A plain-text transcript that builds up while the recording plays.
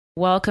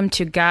Welcome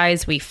to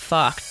Guys We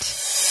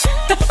Fucked.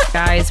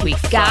 Guys We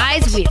Fucked.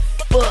 Guys We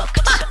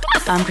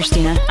Fucked. I'm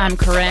Christina. I'm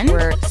Corinne.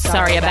 We're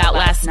sorry about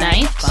last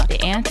night. The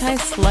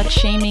anti-slut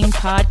shaming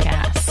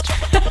podcast.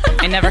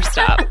 I never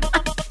stop.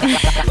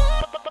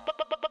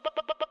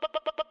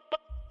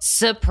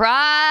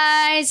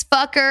 Surprise,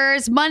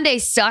 fuckers.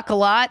 Mondays suck a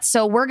lot,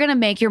 so we're going to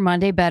make your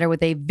Monday better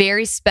with a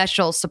very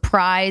special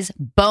surprise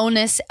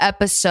bonus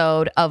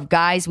episode of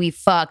Guys We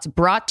Fucked,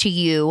 brought to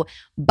you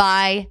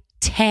by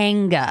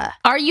TENGA.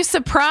 Are you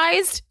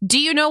surprised? Do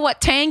you know what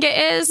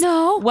TENGA is?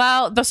 No.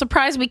 Well, the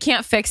surprise we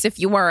can't fix if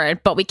you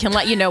weren't, but we can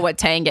let you know what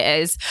TENGA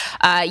is.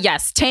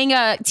 Yes,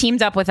 TENGA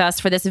teamed up with us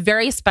for this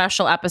very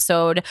special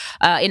episode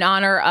in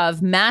honor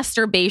of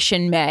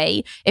Masturbation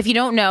May. If you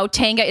don't know,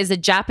 TENGA is a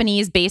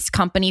Japanese-based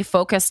company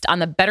focused on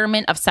the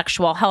betterment of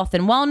sexual health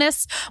and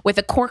wellness, with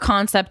a core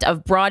concept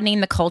of broadening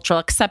the cultural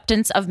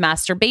acceptance of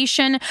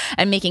masturbation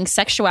and making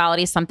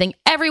sexuality something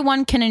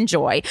everyone can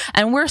enjoy.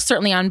 And we're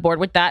certainly on board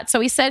with that. So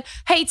we said,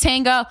 hey,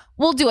 TENGA,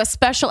 we'll do a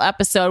special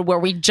episode where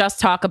we just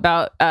talk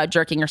about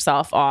jerking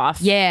yourself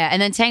off. Yeah,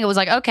 and then TENGA was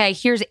like, okay,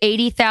 here's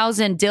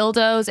 80,000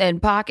 dildos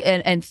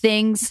and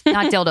things,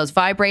 not dildos,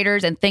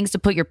 vibrators and things to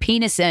put your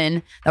penis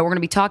in that we're going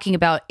to be talking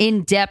about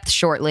in depth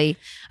shortly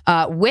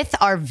with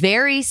our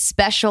very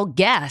special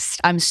guest.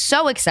 I'm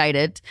so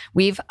excited.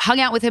 We've hung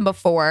out with him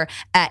before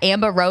at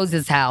Amber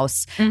Rose's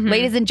house. Mm-hmm.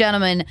 Ladies and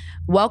gentlemen,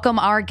 welcome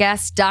our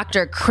guest,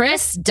 Dr.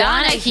 Chris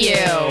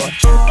Donaghue.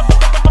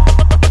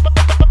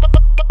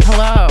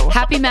 Hello.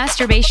 Happy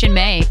Masturbation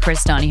May,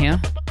 Chris Donaghue.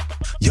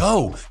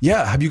 Yo,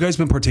 yeah. Have you guys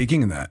been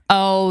partaking in that?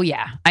 Oh,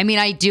 yeah. I mean,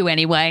 I do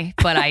anyway,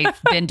 but I've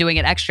been doing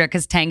it extra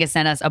because TENGA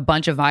sent us a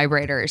bunch of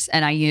vibrators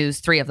and I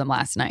used 3 of them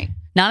last night.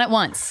 Not at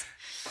once.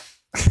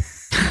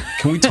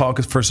 Can we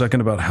talk for a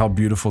second about how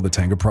beautiful the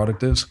TENGA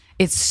product is?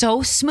 It's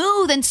so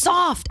smooth and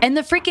soft. And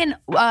the freaking,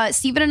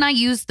 Steven and I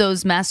use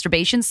those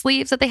masturbation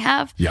sleeves that they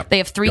have. Yep. They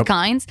have 3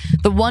 kinds.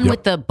 The one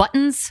with the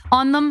buttons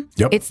on them.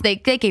 Yep. They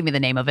gave me the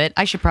name of it.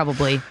 I should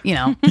probably,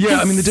 Yeah,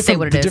 I mean,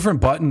 the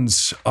different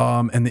buttons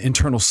and the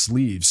internal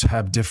sleeves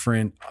have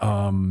different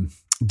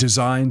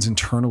designs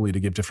internally to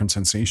give different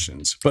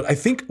sensations. But I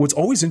think what's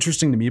always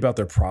interesting to me about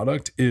their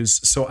product is,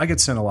 so I get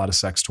sent a lot of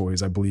sex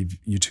toys. I believe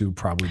you two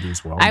probably do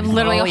as well. I have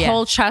literally a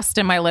whole chest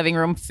in my living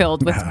room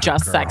filled with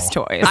just sex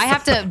toys. I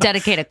have to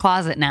dedicate a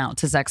closet now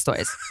to sex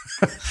toys.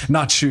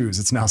 Not shoes.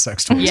 It's now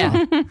sex toys.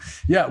 Yeah.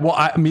 Yeah.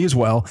 Well, me as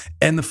well.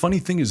 And the funny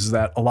thing is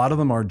that a lot of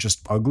them are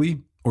just ugly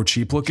or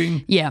cheap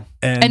looking. Yeah.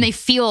 And they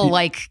feel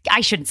like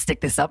I shouldn't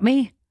stick this up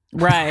me.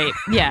 Right.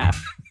 Yeah.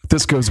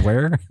 This goes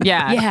where?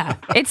 Yeah. Yeah.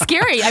 It's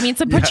scary. I mean,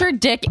 to put your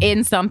dick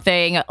in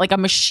something like a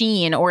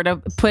machine or to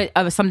put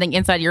something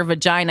inside your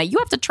vagina, you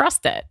have to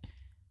trust it.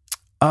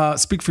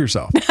 Speak for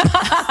yourself.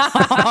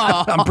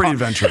 I'm pretty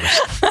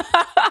adventurous.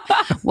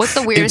 What's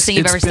the weirdest thing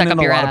you've ever stuck up your ass? It's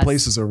been in a lot of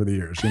places over the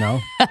years, you know?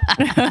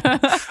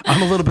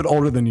 I'm a little bit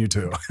older than you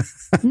two.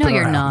 No,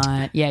 you're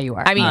not. Yeah, you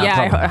are. I mean,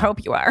 I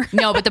hope you are.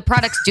 No, but the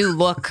products do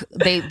look,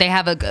 they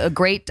have a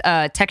great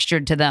texture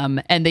to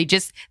them, and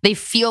they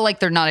feel like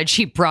they're not a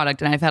cheap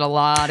product, and I've had a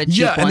lot of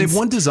cheap ones. And they've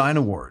won design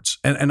awards.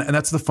 And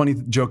that's the funny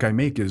joke I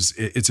make is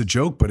it's a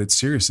joke, but it's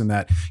serious in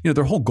that,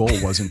 their whole goal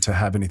wasn't to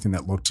have anything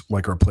that looked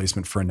like a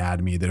replacement for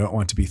anatomy. They don't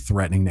want to be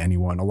threatening to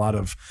anyone. A lot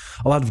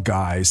of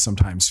guys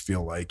sometimes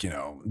feel like,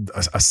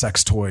 a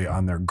sex toy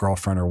on their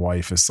girlfriend or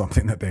wife is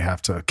something that they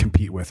have to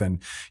compete with.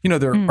 And,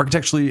 they're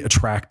architecturally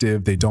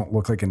attractive. They don't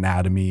look like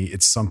anatomy.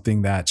 It's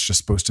something that's just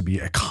supposed to be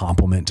a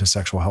complement to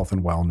sexual health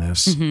and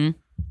wellness. Mm-hmm.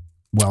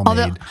 Well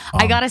made.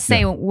 I gotta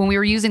say, when we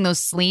were using those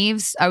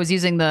sleeves, I was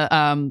using the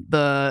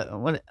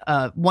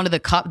one of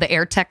the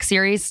Air Tech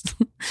series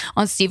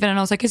on Steven, and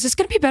I was like, "Is this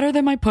gonna be better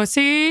than my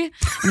pussy?" And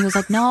he was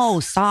like, "No,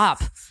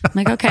 stop." I'm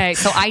like, "Okay."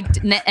 So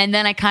and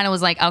then I kind of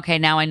was like, "Okay,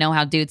 now I know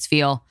how dudes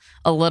feel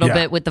a little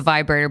bit with the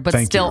vibrator, but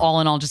still,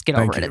 all in all, just get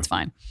over it. It's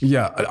fine."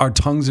 Yeah, our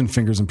tongues and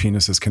fingers and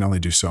penises can only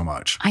do so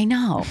much. I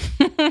know.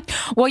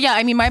 Well, yeah.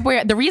 I mean,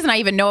 the reason I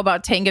even know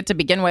about TENGA to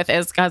begin with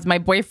is because my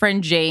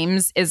boyfriend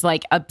James is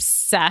like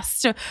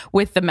obsessed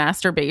with the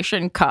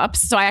masturbation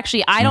cups. So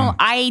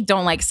I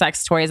don't like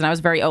sex toys, and I was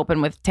very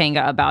open with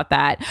TENGA about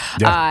that.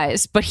 Yeah.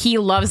 But he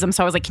loves them,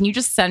 so I was like, "Can you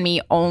just send me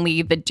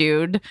only the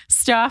dude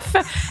stuff?"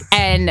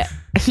 And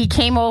he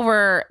came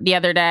over the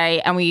other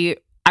day, and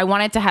I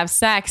wanted to have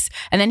sex,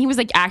 and then he was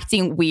like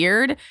acting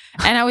weird,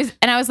 and I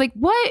was like,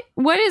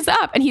 what is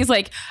up? And he's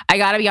like, "I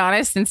gotta be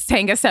honest, since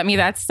TENGA sent me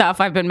that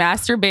stuff, I've been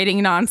masturbating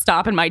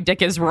nonstop and my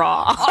dick is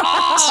raw."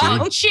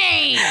 Oh,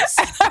 James!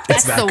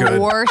 That's the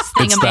worst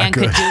thing a man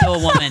could do to a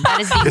woman.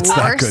 That is the worst.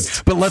 That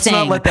good. But let's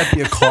not let that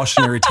be a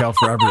cautionary tale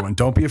for everyone.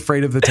 Don't be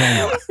afraid of the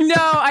TENGA. No,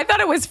 I thought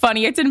it was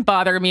funny. It didn't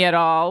bother me at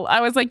all. I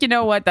was like, you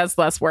know what? That's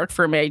less work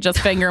for me. Just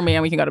finger me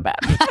and we can go to bed.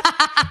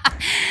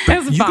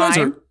 That's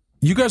fine.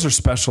 You guys are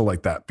special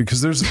like that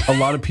because there's a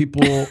lot of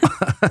people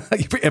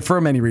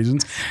for many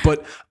reasons,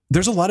 but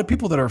there's a lot of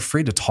people that are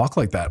afraid to talk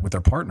like that with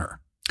their partner.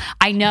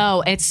 I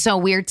know. It's so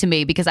weird to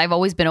me because I've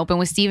always been open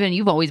with Steven.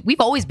 We've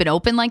always been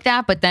open like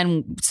that. But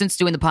then since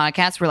doing the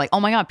podcast, we're like, oh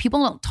my God,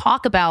 people don't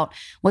talk about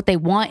what they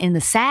want in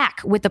the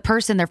sack with the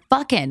person they're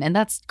fucking. And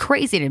that's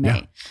crazy to me.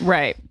 Yeah.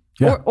 Right.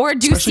 Yeah. Or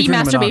do Especially see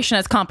masturbation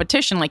as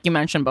competition, like you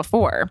mentioned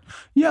before.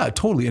 Yeah,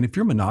 totally. And if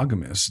you're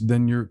monogamous,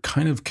 then you're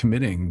kind of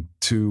committing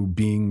to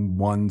being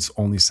one's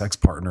only sex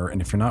partner.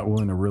 And if you're not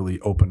willing to really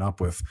open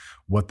up with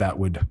what that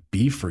would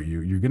be for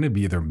you, you're going to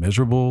be either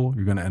miserable,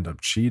 you're going to end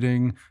up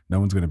cheating, no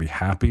one's going to be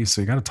happy.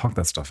 So you got to talk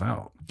that stuff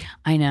out.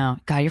 I know.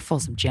 God, you're full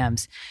of some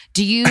gems.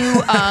 Do you,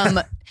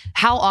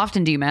 how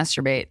often do you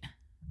masturbate?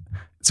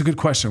 It's a good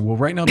question. Well,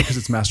 right now, because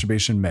it's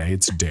Masturbation May,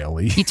 it's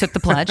daily. You took the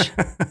pledge?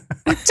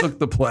 I took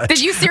the pledge.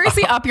 Did you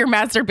seriously up your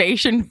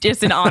masturbation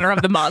just in honor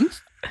of the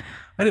month?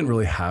 I didn't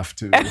really have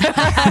to.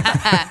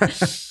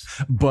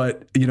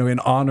 But, in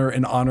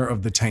honor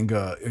of the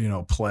Tenga,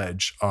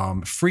 pledge,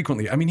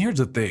 frequently. I mean, here's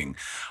the thing.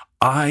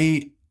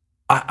 I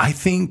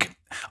think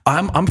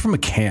I'm from a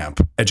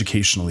camp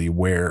educationally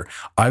where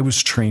I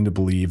was trained to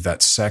believe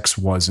that sex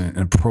wasn't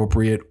an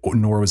appropriate,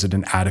 nor was it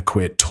an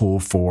adequate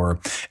tool for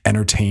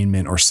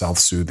entertainment or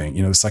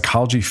self-soothing. The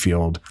psychology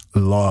field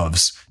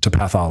loves to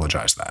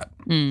pathologize that.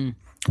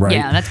 Right?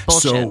 Yeah, that's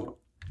bullshit. So,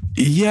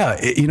 yeah,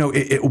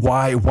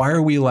 why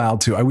are we allowed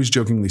to? I always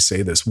jokingly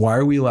say this. Why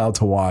are we allowed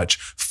to watch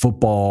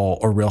football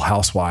or Real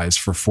Housewives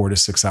for 4 to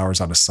 6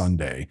 hours on a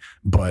Sunday?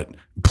 But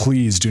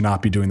please do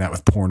not be doing that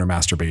with porn or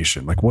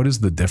masturbation. Like, what is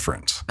the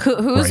difference?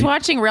 Who's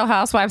watching Real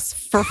Housewives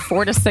for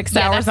 4 to 6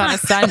 hours on a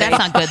Sunday? That's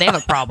not good. They have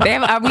a problem.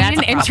 We need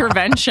an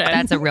intervention.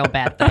 That's a real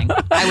bad thing.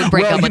 I would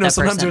break up with that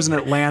sometimes person. There's an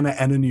Atlanta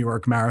and a New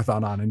York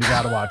marathon on, and you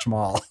got to watch them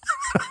all.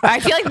 I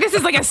feel like this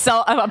is like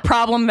a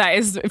problem that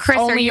is Chris,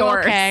 only are you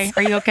yours. okay?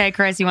 Are you okay,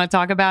 Chris? You want to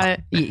talk about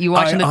it? You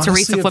watching the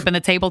Teresa flipping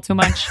the table too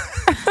much?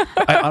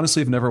 I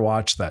honestly have never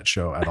watched that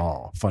show at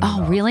all. Funny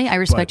enough. Really? I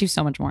respect you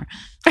so much more.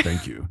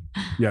 Thank you.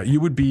 Yeah, you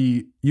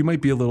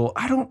might be a little,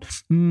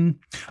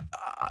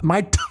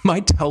 my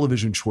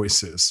television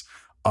choices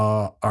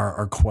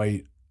are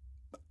quite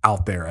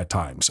out there at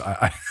times.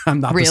 I'm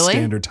not the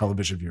standard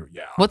television viewer.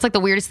 Yeah. What's like the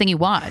weirdest thing you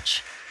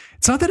watch?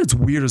 It's not that it's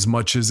weird as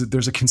much as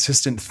there's a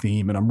consistent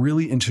theme, and I'm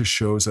really into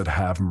shows that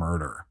have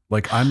murder.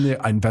 Like I'm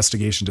the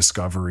investigation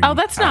discovery. Oh,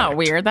 that's not addict.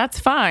 Weird. That's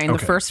fine. Okay.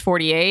 The first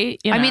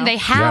 48. I mean, they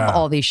have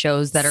all these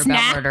shows that are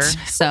about murder.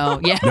 So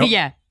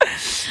yeah.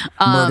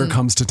 Murder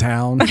comes to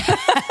town.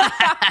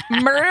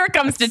 Murder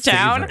comes to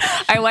town.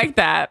 I like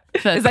that.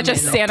 Is that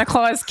just Santa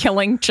Claus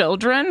killing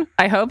children?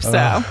 I hope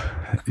so.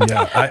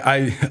 Yeah,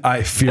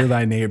 I fear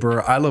thy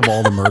neighbor. I love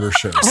all the murder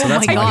shows. So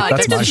that's my God.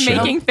 That's They're my just show.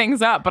 making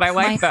things up, but I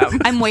like them.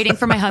 I'm waiting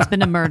for my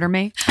husband to murder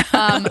me.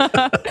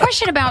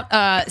 Question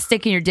about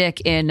sticking your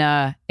dick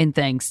in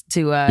things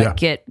to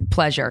get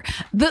pleasure.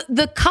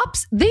 The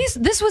cups.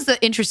 This was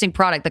the interesting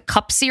product. The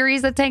cup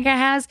series that Tenga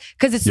has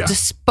because it's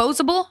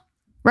disposable,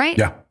 right?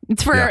 Yeah.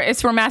 It's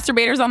for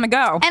masturbators on the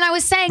go. And I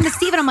was saying to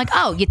Steven, I'm like,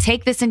 oh, you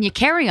take this and you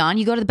carry on.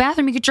 You go to the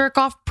bathroom, you could jerk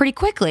off pretty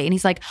quickly. And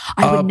he's like,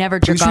 I would never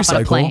jerk off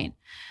on a plane.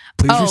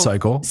 Please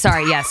recycle.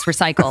 Sorry, yes,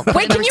 recycle.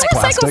 Wait, can you recycle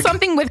plastic.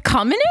 something with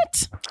cum in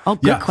it? Oh,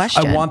 good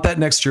question. I want that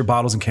next to your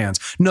bottles and cans.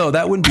 No,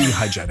 that wouldn't be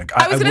hygienic.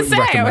 I was going to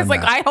wouldn't say, I was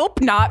like, recommend that. I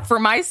hope not for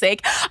my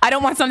sake. I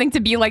don't want something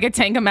to be like a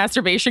Tenga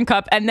masturbation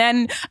cup and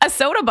then a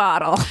soda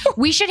bottle.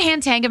 We should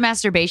hand Tenga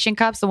masturbation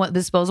cups, the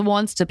disposable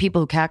ones, to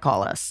people who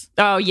catcall us.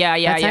 Oh, yeah.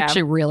 That's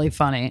actually really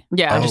funny.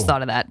 Yeah. I just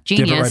thought of that.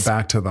 Genius. Give it right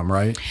back to them,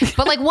 right?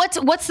 But like,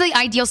 what's the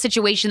ideal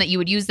situation that you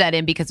would use that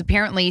in? Because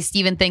apparently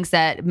Steven thinks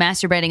that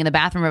masturbating in the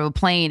bathroom of a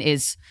plane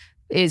is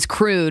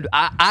crude.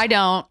 I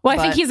don't. Well,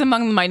 I think he's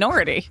among the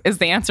minority is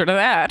the answer to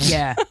that.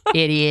 Yeah.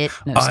 Idiot.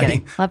 No, just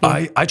kidding. Love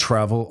you. I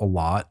travel a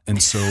lot.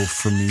 And so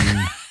for me,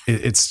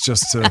 it's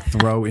just to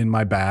throw in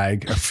my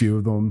bag a few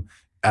of them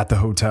at the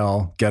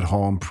hotel, get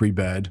home,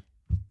 pre-bed.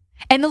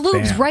 And the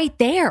lube's right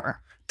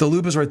there. The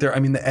lube is right there. I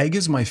mean, the egg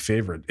is my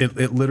favorite.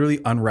 It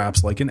literally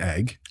unwraps like an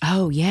egg.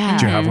 Oh, yeah.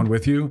 Do you have one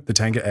with you? The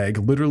Tenga egg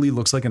literally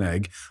looks like an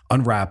egg.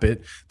 Unwrap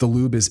it. The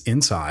lube is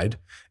inside.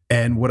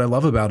 And what I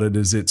love about it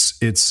is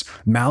it's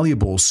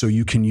malleable, so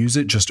you can use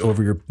it just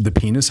over the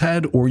penis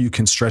head, or you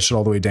can stretch it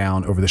all the way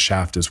down over the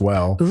shaft as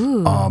well.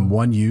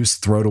 One use,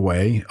 throw it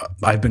away.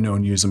 I've been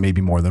known to use it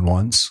maybe more than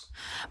once.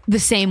 The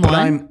same But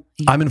one?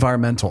 I'm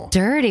environmental.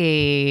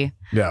 Dirty.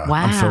 Yeah,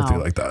 wow. I'm filthy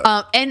like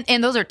that.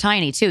 And those are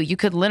tiny too. You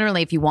could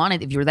literally, if you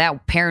wanted, if you were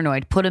that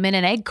paranoid, put them in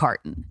an egg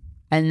carton.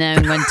 And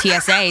then when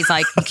TSA is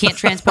like, you can't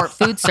transport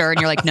food, sir. And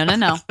you're like,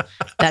 no.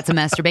 That's a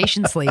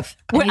masturbation sleeve.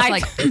 And he's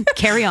like,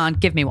 carry on.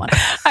 Give me one.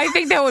 I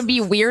think that would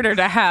be weirder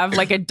to have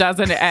like a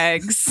dozen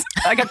eggs,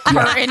 like a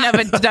carton of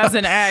a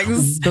dozen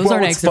eggs. Those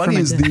aren't eggs. What's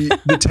funny is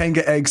the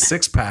Tenga egg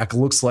 6-pack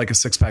looks like a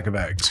 6-pack of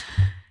eggs.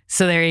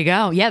 So there you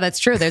go. Yeah, that's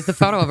true. There's the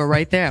photo of it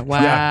right there.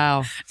 Wow.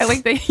 Yeah. I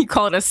like that you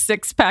call it a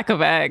 6-pack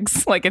of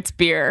eggs, like it's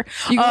beer.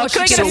 Can I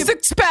get a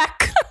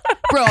 6-pack?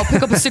 Bro, I'll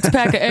pick up a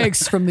 6-pack of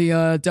eggs from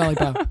the deli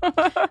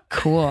bar.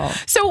 Cool.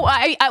 So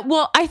I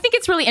think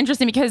it's really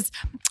interesting because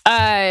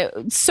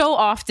So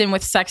often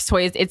with sex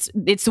toys,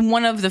 it's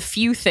one of the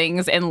few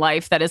things in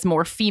life that is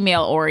more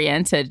female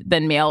oriented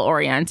than male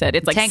oriented.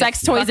 It's like Tenga,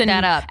 sex toys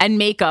and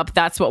makeup.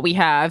 That's what we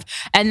have.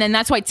 And then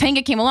that's why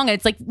Tenga came along. And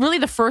it's like really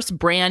the first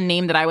brand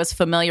name that I was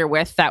familiar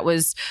with that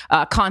was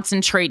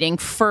concentrating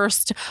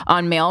first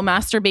on male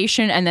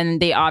masturbation. And then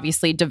they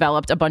obviously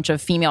developed a bunch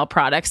of female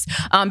products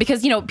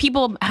because,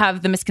 people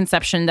have the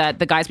misconception that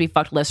the Guys We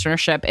Fucked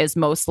listenership is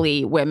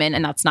mostly women,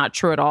 and that's not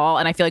true at all.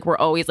 And I feel like we're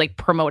always like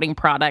promoting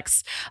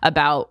products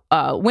about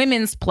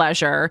women's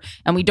pleasure,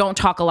 and we don't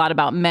talk a lot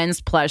about men's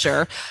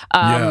pleasure.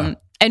 And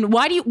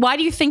why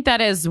do you think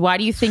that is? Why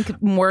do you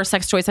think more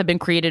sex toys have been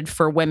created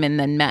for women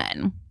than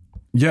men?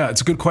 Yeah,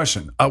 it's a good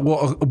question.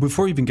 Well,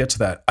 before we even get to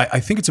that, I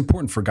think it's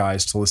important for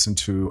guys to listen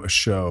to a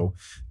show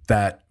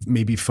that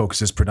maybe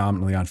focuses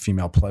predominantly on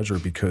female pleasure,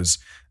 because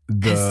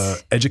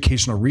the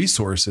educational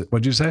resources.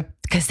 What'd you say?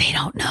 Because they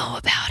don't know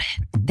about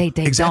it. They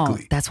exactly.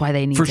 don't. That's why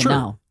they need to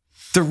know.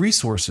 The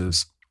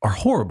resources are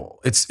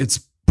horrible. It's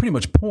pretty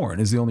much porn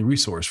is the only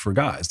resource for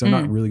guys. They're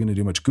not really going to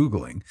do much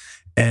Googling.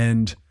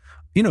 And,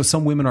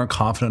 some women aren't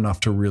confident enough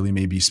to really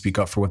maybe speak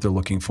up for what they're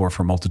looking for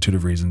a multitude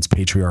of reasons,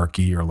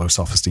 patriarchy or low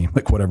self-esteem,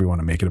 like whatever you want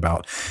to make it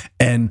about.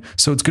 And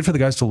so it's good for the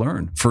guys to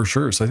learn for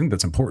sure. So I think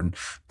that's important.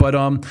 But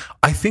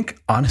I think,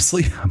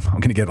 honestly, I'm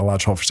going to get a lot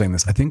of trouble for saying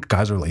this. I think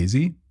guys are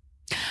lazy.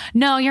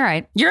 No, you're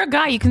right. You're a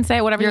guy. You can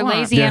say whatever you want.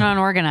 You're lazy and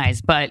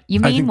unorganized, but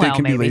you mean well, I think they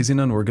can maybe. be lazy and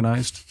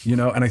unorganized,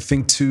 and I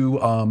think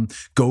to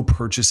go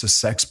purchase a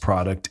sex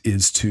product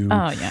is to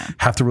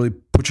have to really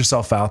put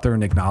yourself out there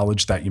and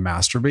acknowledge that you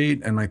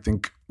masturbate. And I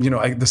think,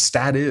 the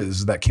stat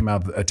is that came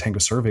out of a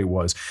TENGA survey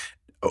was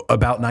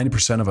about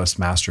 90% of us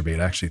masturbate.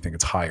 I actually think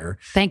it's higher.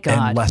 Thank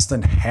God. And less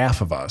than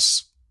half of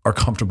us are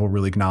comfortable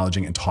really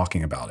acknowledging and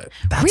talking about it.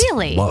 That's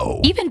really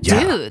low. Even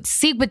dudes.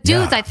 See, but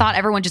dudes, I thought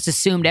everyone just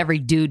assumed every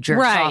dude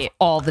jerks off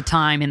all the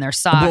time in their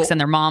socks, and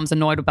their mom's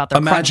annoyed about their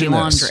crunchy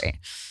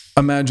laundry.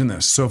 Imagine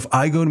this. So if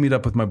I go to meet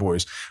up with my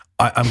boys,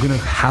 I'm going to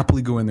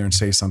happily go in there and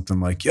say something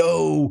like,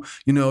 yo,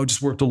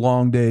 just worked a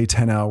long day,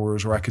 10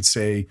 hours, or I could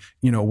say,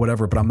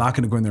 whatever, but I'm not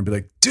going to go in there and be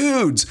like,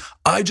 dudes,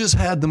 I just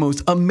had the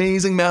most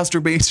amazing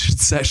masturbation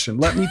session.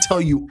 Let me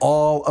tell you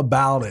all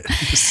about it.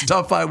 The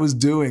stuff I was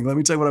doing. Let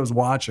me tell you what I was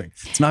watching.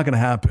 It's not going to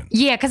happen.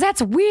 Yeah, because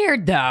that's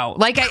weird though.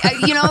 Like,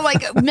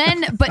 like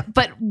men,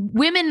 but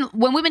women,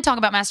 when women talk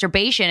about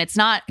masturbation, it's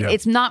not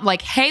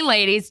like, hey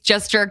ladies,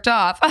 just jerked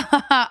off.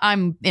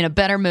 I'm in a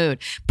better mood.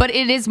 But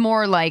it is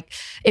more like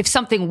if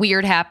something weird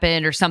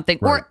happened or something,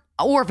 or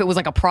if it was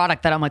like a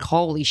product that I'm like,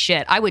 holy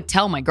shit, I would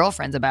tell my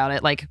girlfriends about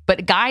it. Like,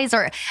 but guys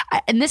are,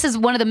 and this is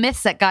one of the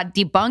myths that got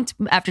debunked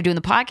after doing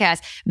the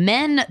podcast.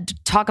 Men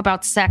talk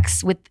about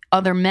sex with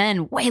other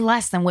men way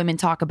less than women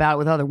talk about it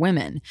with other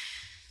women.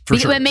 For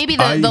sure. Maybe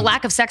the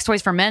lack of sex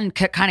toys for men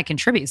kind of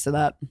contributes to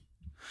that.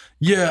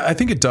 Yeah, I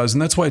think it does.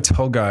 And that's why I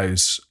tell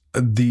guys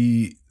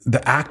the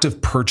act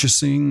of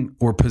purchasing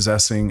or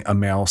possessing a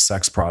male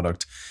sex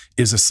product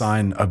is a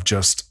sign of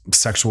just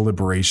sexual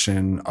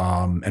liberation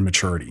and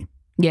maturity.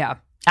 Yeah,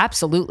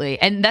 absolutely.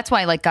 And that's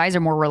why like guys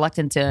are more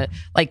reluctant to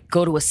like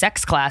go to a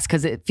sex class,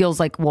 because it feels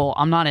like, well,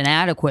 I'm not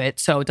inadequate,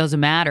 so it doesn't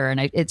matter. And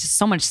it's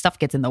so much stuff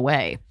gets in the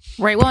way.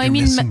 Right. Well, I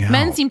mean,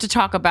 men seem to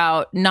talk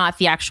about not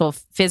the actual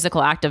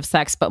physical act of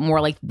sex, but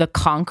more like the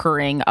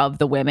conquering of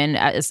the women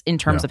as in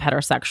terms of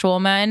heterosexual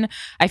men.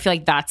 I feel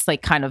like that's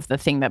like kind of the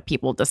thing that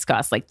people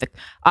discuss. Like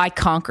I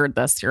conquered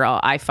this girl,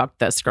 I fucked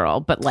this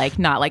girl, but like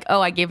not like,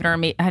 oh, I gave her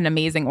an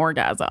amazing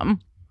orgasm.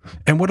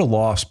 And what a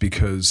loss,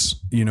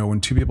 because,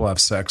 when two people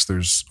have sex,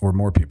 or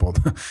more people,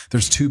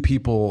 there's two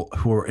people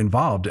who are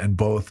involved and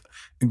both,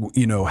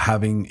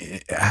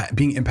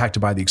 being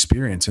impacted by the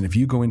experience. And if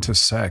you go into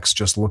sex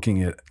just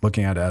looking at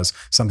it as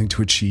something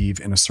to achieve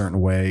in a certain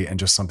way and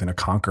just something to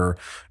conquer,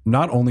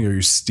 not only are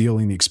you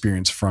stealing the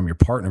experience from your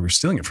partner, you're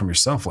stealing it from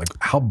yourself. Like,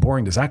 how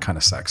boring does that kind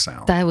of sex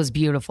sound? That was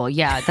beautiful.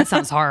 Yeah, that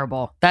sounds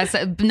horrible. That's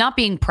not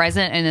being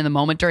present and in the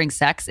moment during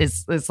sex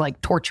is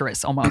like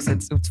torturous almost.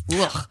 It's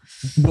ugh.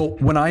 Well,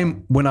 when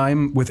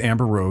I'm with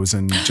Amber Rose,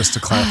 and just to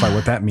clarify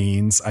what that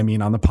means, I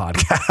mean on the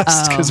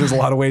podcast, because there's a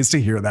lot of ways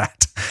to hear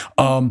that.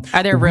 Are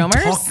there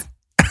rumors?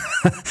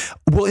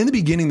 Well, in the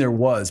beginning there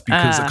was,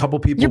 because a couple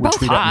people would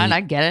tweet at me.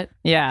 I get it.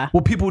 Yeah.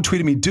 Well, people would tweet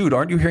at me, dude,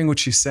 aren't you hearing what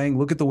she's saying?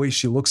 Look at the way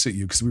she looks at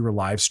you. Because we were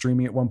live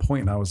streaming at one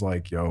point, and I was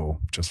like, yo,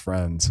 just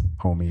friends,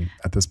 homie,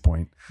 at this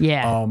point.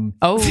 Yeah.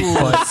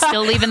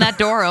 Still leaving that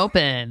door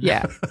open.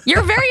 Yeah.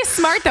 You're very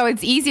smart though.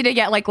 It's easy to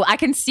get like, I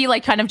can see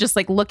like kind of just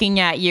like looking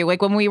at you.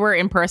 Like when we were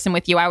in person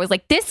with you, I was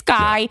like, this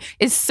guy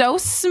is so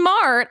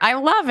smart. I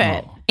love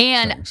it.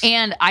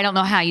 And I don't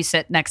know how you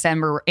sit next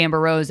to Amber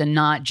Rose and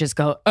not just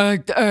go,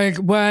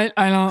 what?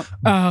 I don't.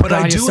 Oh, but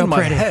God, I do so in my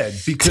pretty. head,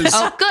 because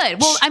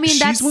good. Well, I mean,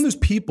 she's one of those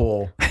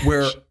people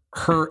where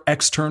her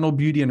external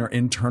beauty and her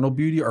internal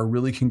beauty are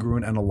really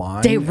congruent and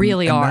aligned. They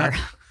really are.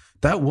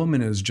 That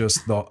woman is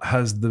just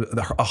has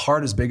a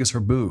heart as big as her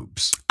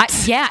boobs.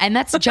 Yeah, and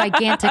that's a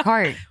gigantic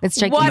heart. It's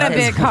gigantic. What a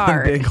big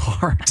heart. Big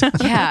heart.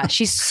 Yeah,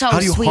 she's so How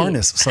do you sweet.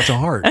 harness such a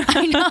heart?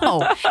 I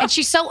know. And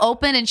she's so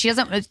open and she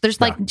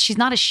doesn't, she's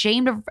not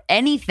ashamed of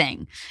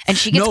anything. And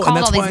she gets called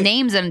all these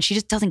names and she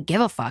just doesn't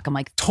give a fuck. I'm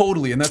like,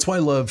 totally. And that's why I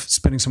love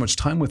spending so much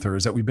time with her,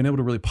 is that we've been able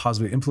to really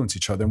positively influence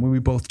each other. And when we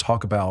both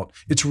talk about,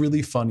 it's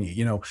really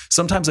funny.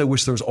 Sometimes I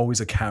wish there was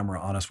always a camera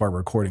on us while we're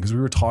recording, because we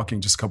were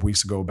talking just a couple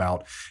weeks ago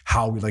about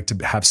how we like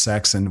to have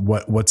sex and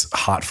what's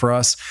hot for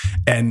us.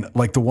 And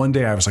like the one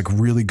day I was like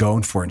really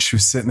going for it, and she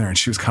was sitting there and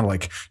she was kind of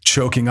like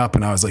choking up,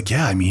 and I was like,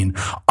 yeah, I mean,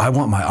 I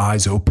want my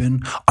eyes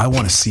open. I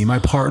want to see my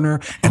partner,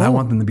 and I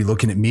want them to be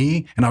looking at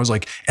me. And I was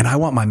like, and I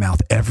want my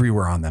mouth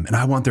everywhere on them, and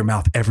I want their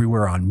mouth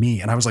everywhere on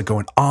me. And I was like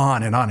going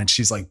on. And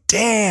she's like,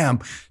 damn.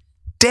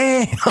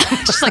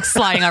 Just like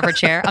sliding off her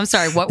chair. I'm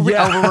sorry. We're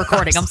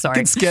recording. I'm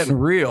sorry. It's getting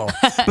real.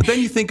 But then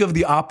you think of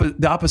the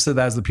opposite of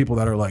that as the people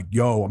that are like,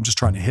 yo, I'm just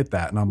trying to hit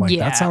that. And I'm like,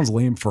 that sounds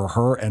lame for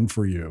her and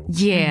for you.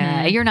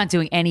 Yeah. You're not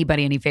doing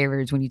anybody any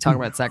favors when you talk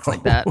about sex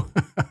like that.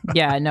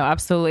 Yeah, no,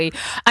 absolutely.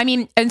 I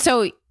mean, and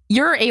so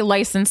you're a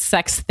licensed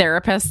sex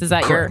therapist. Is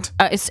that correct?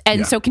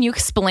 So can you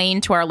explain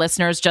to our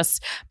listeners,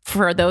 just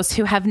for those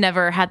who have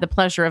never had the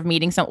pleasure of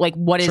meeting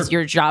what does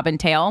your job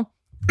entail?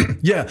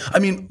 Yeah. I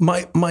mean,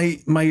 my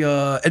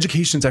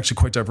education is actually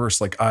quite diverse.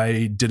 Like,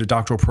 I did a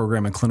doctoral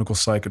program in clinical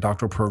psych, a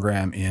doctoral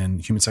program in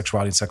human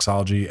sexuality and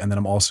sexology. And then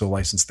I'm also a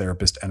licensed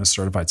therapist and a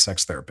certified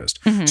sex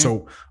therapist. Mm-hmm.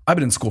 So I've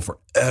been in school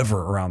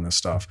forever around this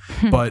stuff.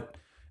 But,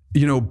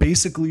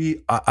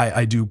 basically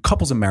I do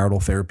couples and marital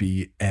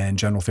therapy and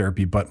general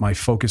therapy, but my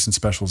focus and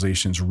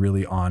specialization is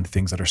really on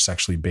things that are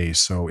sexually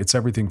based. So it's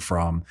everything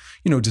from,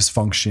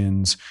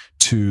 dysfunctions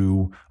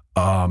to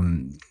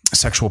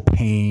sexual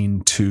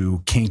pain,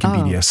 to kink and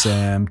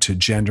BDSM, to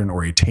gender and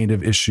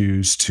orientative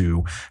issues,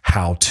 to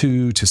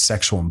how-to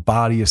sexual and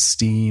body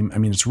esteem. I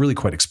mean, it's really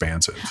quite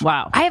expansive.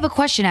 Wow. I have a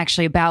question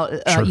actually about,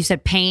 you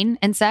said pain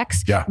and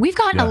sex. Yeah. We've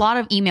gotten a lot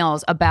of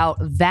emails about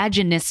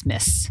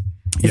vaginismus.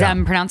 Is that,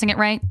 I'm pronouncing it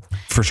right?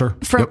 For sure.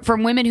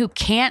 From women who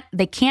can't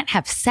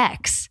have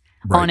sex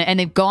on it, and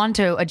they've gone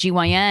to a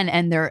GYN,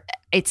 and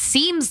it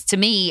seems to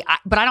me,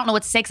 but I don't know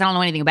what to say because I don't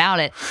know anything about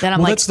it, that I'm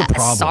like, that's the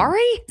problem.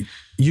 Sorry?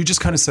 You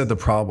just kind of said the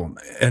problem.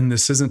 And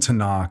this isn't to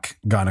knock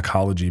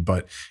gynecology,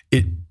 but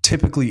it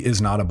typically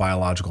is not a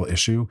biological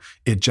issue.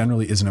 It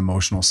generally is an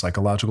emotional,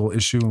 psychological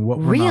issue. And what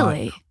we're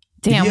really?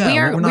 Damn,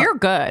 we're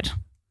good.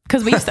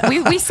 Because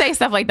we say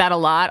stuff like that a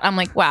lot. I'm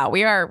like, wow,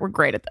 we're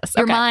great at this.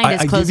 Your mind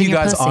is closing your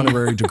pussy. I give you guys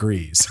honorary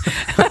degrees.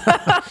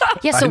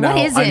 Yeah, so what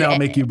is it? I now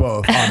make you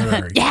both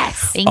honorary.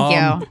 Yes, thank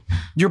you.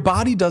 Your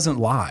body doesn't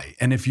lie.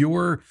 And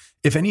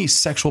if any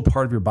sexual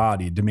part of your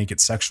body, to make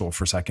it sexual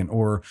for a second,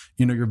 or,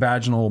 your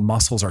vaginal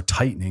muscles are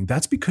tightening,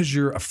 that's because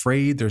you're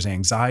afraid, there's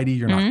anxiety,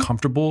 you're not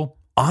comfortable.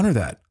 Honor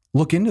that.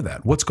 Look into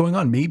that. What's going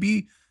on?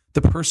 Maybe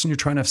the person you're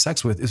trying to have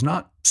sex with is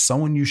not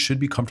someone you should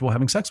be comfortable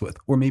having sex with,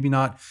 or maybe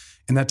not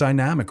in that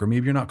dynamic, or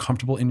maybe you're not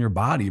comfortable in your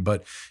body,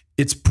 but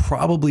it's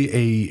probably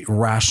a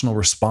rational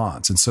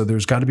response. And so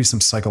there's got to be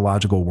some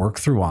psychological work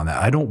through on that.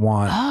 I don't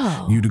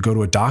want you to go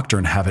to a doctor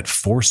and have it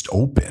forced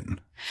open.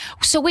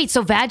 So wait,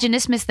 so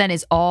vaginismus then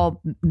is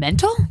all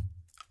mental?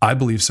 I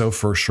believe so,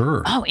 for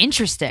sure. Oh,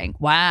 interesting.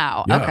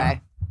 Wow. Yeah.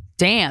 Okay.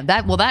 Damn,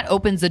 that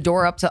opens the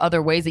door up to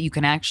other ways that you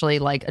can actually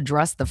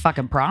address the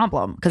fucking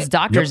problem, because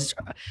doctors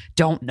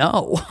don't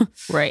know.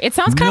 Right. It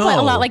sounds kind of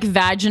a lot like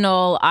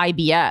vaginal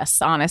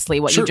IBS, honestly,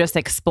 what you just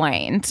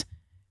explained.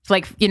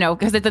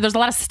 Because there's a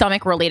lot of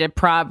stomach related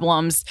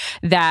problems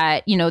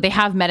that, they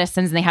have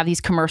medicines and they have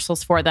these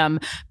commercials for them.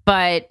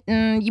 But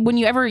when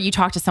you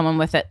talk to someone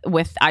with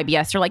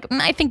IBS, you're like,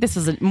 I think this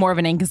is more of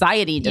an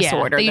anxiety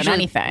disorder they than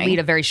anything. Lead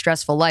a very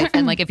stressful life.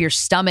 And if your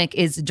stomach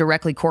is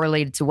directly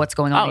correlated to what's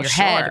going on in your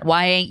head,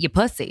 why ain't you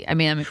pussy? I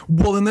mean,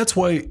 well, and that's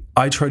why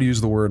I try to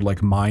use the word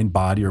mind,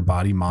 body, or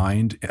body,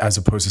 mind, as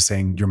opposed to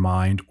saying your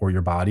mind or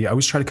your body. I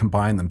always try to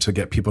combine them to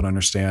get people to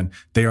understand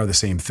they are the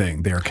same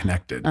thing. They are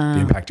connected.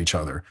 They impact each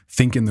other.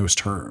 Think in those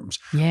terms.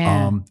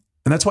 Yeah. And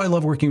that's why I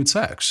love working with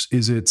sex,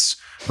 is it's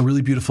a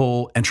really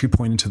beautiful entry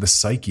point into the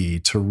psyche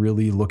to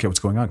really look at what's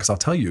going on. Because I'll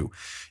tell you,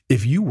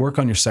 if you work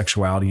on your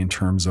sexuality in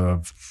terms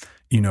of,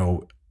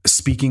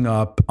 speaking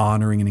up,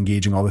 honoring and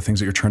engaging all the things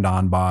that you're turned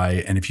on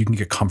by, and if you can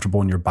get comfortable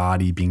in your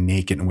body, being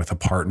naked and with a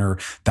partner,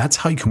 that's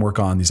how you can work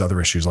on these other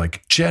issues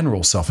like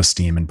general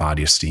self-esteem and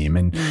body esteem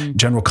and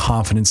general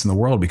confidence in the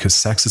world, because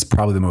sex is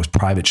probably the most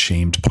private,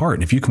 shamed part.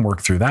 And if you can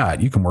work through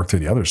that, you can work through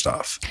the other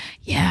stuff.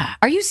 Yeah.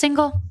 Are you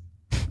single?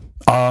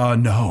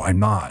 No, I'm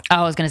not.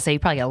 I was going to say you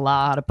probably get a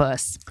lot of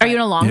puss. Are you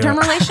in a long-term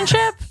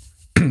relationship?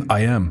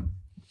 I am.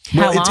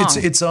 How Well,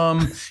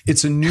 long?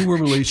 it's a newer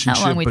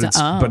relationship,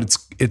 but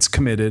it's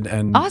committed,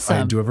 and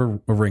awesome. I do have a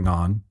ring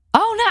on.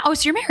 Oh, no. Oh,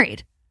 so you're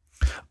married?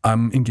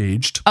 I'm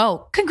engaged.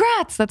 Oh,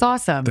 congrats. That's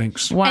awesome.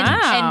 Thanks. Wow.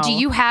 And do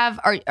you have,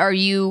 are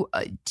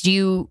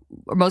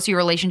most of your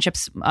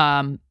relationships,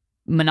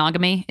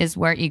 monogamy is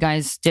where you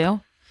guys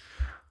do?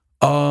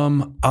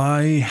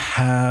 I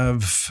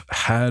have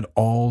had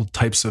all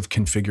types of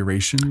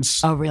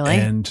configurations. Oh, really?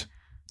 And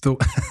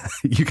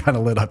you kind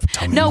of lit up.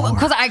 Tell me No, more.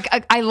 because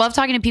I love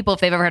talking to people if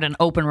they've ever had an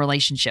open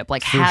relationship.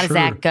 Like, how does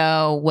that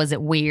go? Was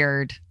it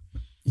weird?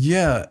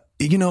 Yeah.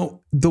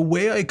 The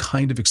way I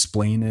kind of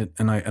explain it,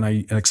 and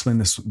I explain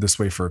this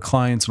way for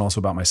clients and also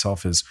about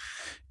myself is,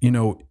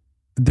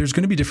 there's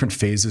going to be different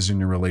phases in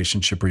your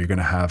relationship where you're going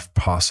to have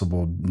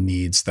possible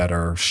needs that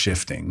are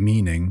shifting,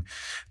 meaning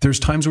there's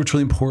times where it's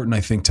really important, I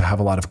think, to have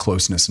a lot of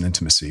closeness and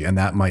intimacy. And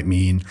that might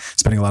mean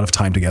spending a lot of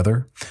time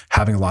together,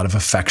 having a lot of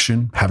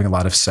affection, having a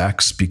lot of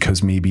sex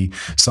because maybe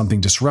something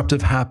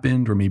disruptive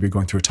happened, or maybe you're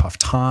going through a tough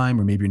time,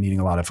 or maybe you're needing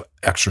a lot of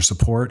extra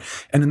support.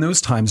 And in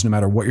those times, no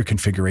matter what your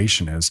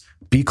configuration is,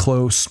 be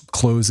close,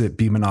 close it,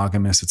 be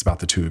monogamous. It's about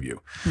the two of you.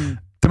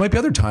 There might be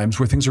other times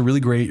where things are really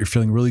great. You're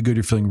feeling really good.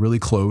 You're feeling really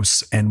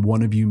close. And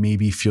one of you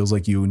maybe feels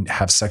like you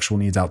have sexual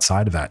needs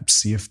outside of that.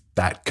 See if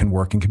that can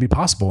work and can be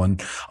possible.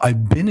 And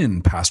I've been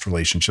in past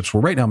relationships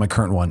where right now my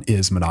current one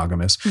is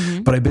monogamous,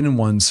 but I've been in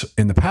ones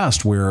in the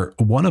past where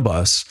one of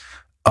us,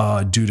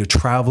 due to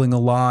traveling a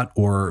lot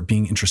or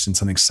being interested in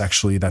something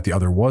sexually that the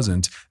other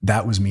wasn't,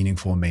 that was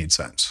meaningful and made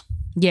sense.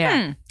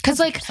 Yeah. Because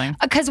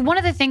one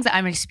of the things that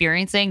I'm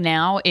experiencing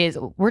now is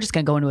we're just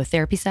going to go into a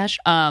therapy sesh.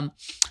 Corinne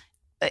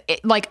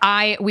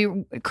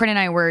and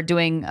I were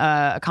doing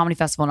a comedy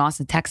festival in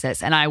Austin,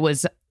 Texas. And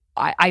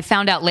I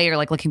found out later,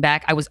 like looking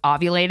back, I was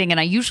ovulating, and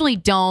I usually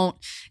don't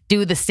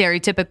do the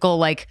stereotypical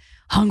like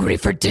hungry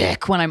for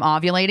dick when I'm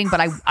ovulating, but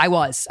I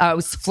was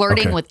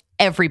flirting with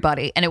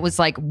everybody. And it was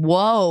like,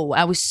 whoa,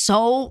 I was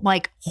so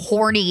like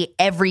horny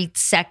every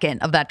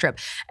second of that trip.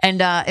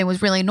 And it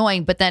was really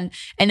annoying. But then,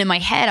 and in my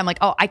head, I'm like,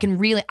 oh,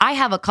 I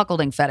have a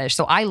cuckolding fetish.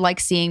 So I like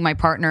seeing my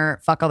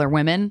partner fuck other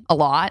women a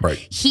lot.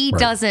 Right.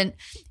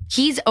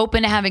 He's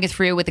open to having a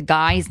threesome with a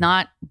guy. He's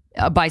not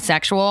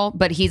bisexual,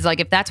 but he's like,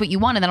 if that's what you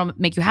want and that'll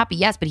make you happy,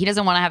 yes. But he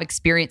doesn't want to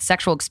have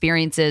sexual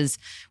experiences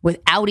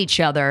without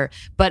each other.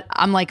 But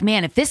I'm like,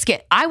 man,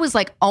 I was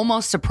like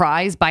almost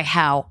surprised by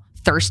how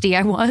thirsty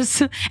I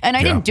was. And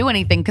I didn't do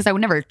anything because I would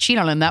never cheat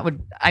on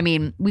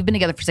him. We've been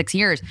together for 6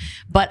 years,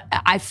 but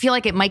I feel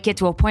like it might get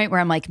to a point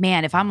where I'm like,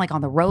 man, if I'm like on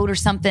the road or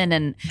something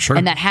and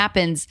that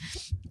happens,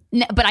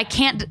 but I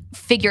can't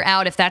figure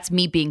out if that's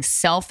me being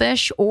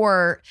selfish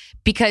or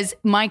because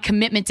my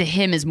commitment to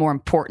him is more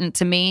important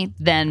to me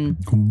than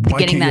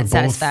getting that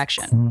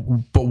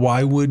satisfaction. But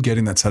why would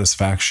getting that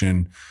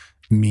satisfaction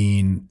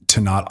mean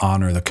to not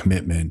honor the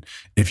commitment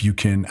if you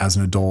can, as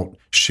an adult,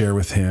 share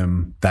with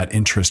him that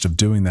interest of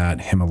doing that,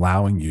 him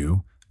allowing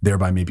you,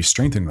 thereby maybe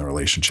strengthening the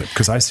relationship?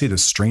 Because I see it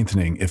as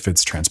strengthening if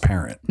it's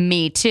transparent.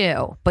 Me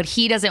too. But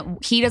he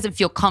doesn't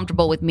feel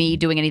comfortable with me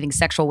doing anything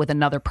sexual with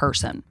another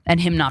person and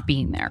him not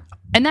being there.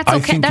 And that's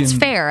okay. That's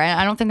fair.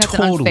 I don't think that's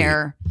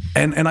unfair.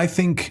 And I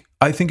think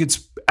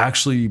it's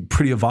actually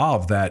pretty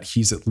evolved that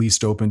he's at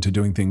least open to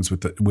doing things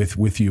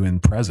with you in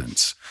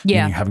presence.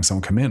 Yeah. Meaning having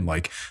someone come in.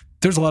 Like,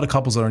 there's a lot of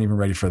couples that aren't even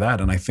ready for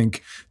that. And I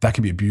think that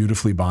can be a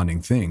beautifully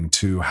bonding thing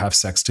to have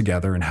sex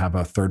together and have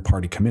a third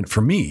party come in. For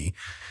me,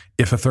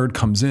 if a third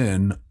comes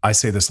in, I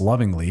say this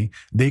lovingly,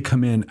 they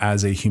come in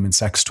as a human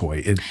sex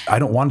toy. I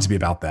don't want it to be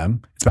about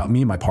them. It's about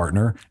me and my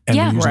partner. And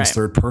we're using this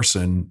third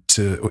person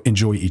to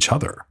enjoy each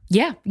other.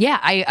 Yeah. Yeah.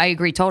 I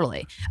agree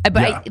totally. But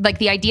I like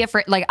the idea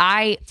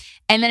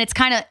and then it's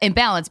kind of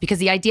imbalanced because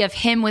the idea of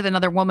him with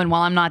another woman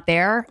while I'm not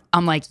there,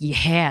 I'm like,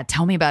 yeah,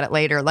 tell me about it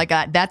later. Like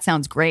that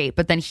sounds great.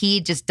 But then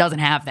he just doesn't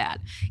have that.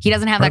 He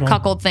doesn't have that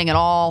cuckold thing at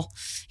all.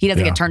 He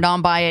doesn't get turned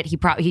on by it.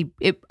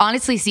 It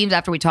honestly seems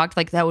after we talked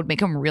like that would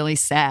make him really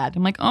sad.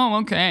 I'm like, oh,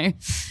 okay.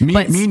 Me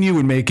and you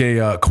would make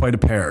quite a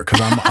pair because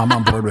I'm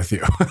on board with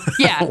you.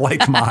 Yeah.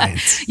 Like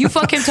minds. You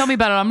fuck him, tell me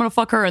about it. I'm going to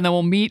fuck her and then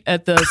we'll meet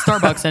at the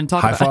Starbucks and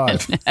talk about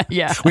it. High five.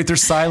 Yeah. Wait,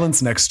 there's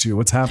silence next to you.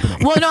 What's happening?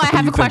 Well, no, I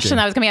have a question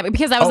that was coming up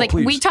because I was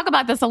please. we talk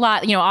about this a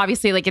lot.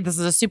 Obviously, like this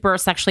is a super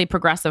sexually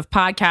progressive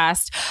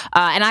podcast.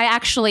 And I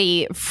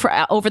actually,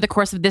 over the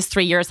course of this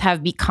 3 years,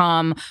 have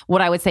become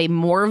what I would say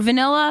more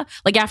vanilla.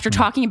 Like after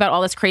talking about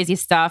all this crazy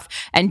stuff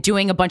and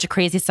doing a bunch of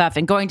crazy stuff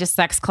and going to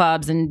sex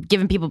clubs and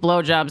giving people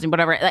blowjobs and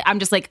whatever, I'm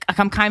just like,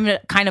 I'm kind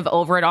of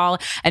over it all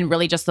and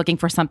really just looking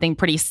for something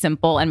pretty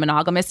simple and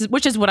monogamous,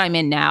 which is what I'm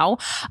in now.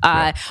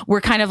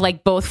 We're kind of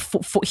like both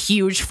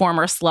huge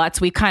former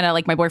sluts. We kind of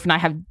like, my boyfriend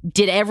and I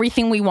did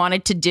everything we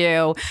wanted to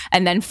do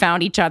and then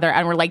found each other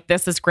and we're like,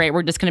 this is great.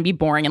 We're just going to be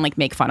boring and like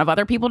make fun of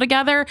other people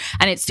together.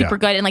 And it's super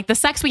good. And like the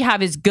sex we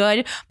have is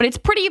good, but it's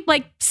pretty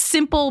like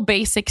simple,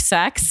 basic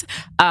sex.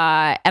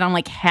 And I'm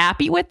like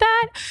happy with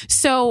that.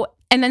 So,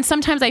 and then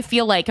sometimes I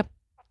feel like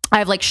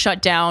I've like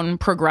shut down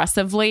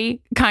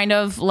progressively kind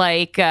of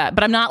like,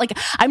 but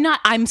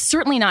I'm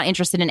certainly not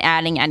interested in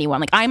adding anyone.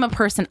 Like I'm a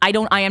person, I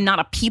am not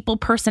a people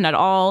person at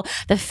all.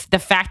 The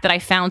fact that I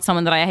found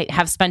someone that I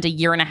have spent 1.5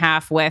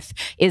 years with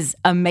is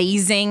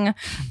amazing.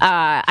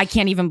 I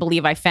can't even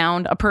believe I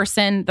found a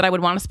person that I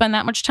would want to spend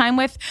that much time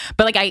with.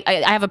 But like,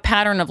 I have a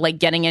pattern of like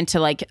getting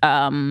into like,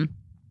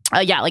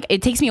 like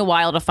it takes me a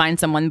while to find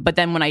someone, but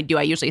then when I do,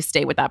 I usually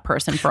stay with that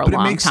person for a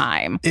long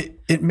time.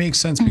 It makes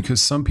sense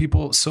because some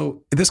people,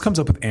 so this comes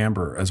up with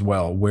Amber as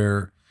well,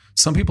 where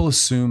some people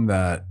assume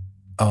that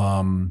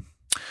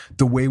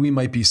the way we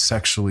might be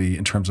sexually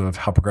in terms of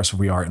how progressive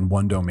we are in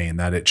one domain,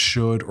 that it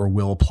should or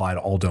will apply to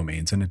all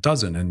domains, and it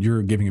doesn't. And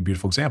you're giving a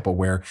beautiful example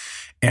where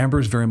Amber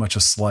is very much a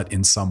slut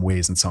in some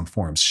ways, in some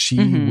forms. She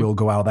will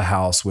go out of the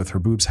house with her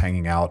boobs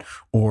hanging out,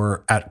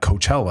 or at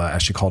Coachella,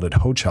 as she called it,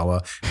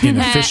 Hochella, in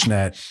a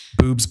fishnet,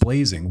 boobs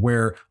blazing,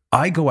 where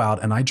I go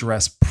out and I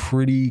dress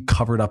pretty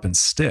covered up and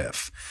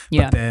stiff,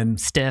 but then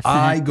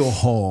I go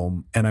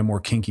home and I'm more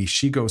kinky.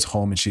 She goes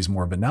home and she's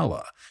more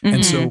vanilla.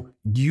 And so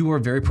you are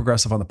very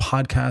progressive on the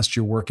podcast.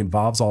 Your work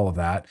involves all of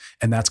that.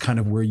 And that's kind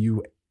of where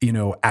you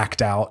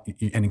act out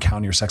and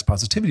encounter your sex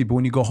positivity. But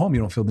when you go home,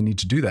 you don't feel the need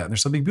to do that. And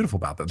there's something beautiful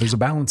about that. There's a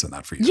balance in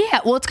that for you. Yeah.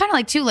 Well, it's kind of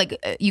like too, like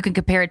you can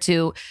compare it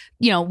to,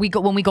 when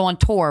we go on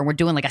tour and we're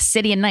doing like a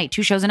city a night,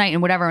 2 shows a night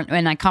and whatever.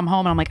 And I come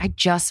home and I'm like, I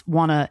just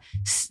want to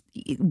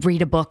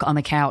read a book on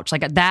the couch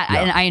like that.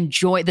 Yeah. And I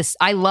enjoy this.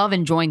 I love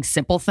enjoying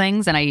simple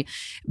things.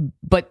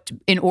 But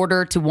in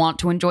order to want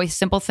to enjoy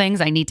simple things,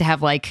 I need to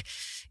have like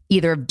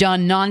either have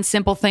done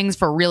non-simple things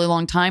for a really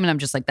long time. And I'm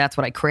just like, that's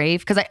what I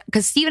crave.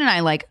 Cause Steven and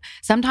I, like,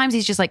 sometimes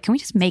he's just like, can we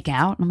just make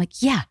out? And I'm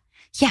like, yeah,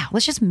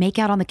 let's just make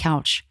out on the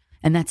couch.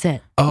 And that's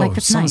it. Oh, like,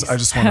 that's sometimes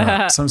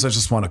nice. Sometimes I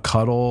just want to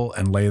cuddle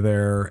and lay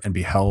there and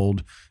be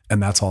held.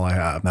 And that's all I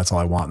have. That's all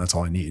I want. That's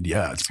all I need.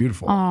 Yeah, it's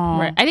beautiful.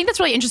 Right. I think that's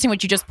really interesting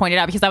what you just pointed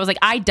out, because I was like,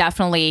 I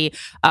definitely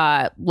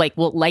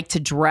will like to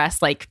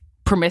dress like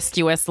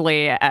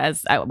promiscuously,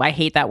 as I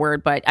hate that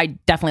word, but I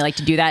definitely like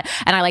to do that.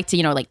 And I like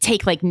to,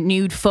 take like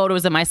nude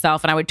photos of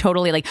myself. And I would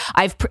totally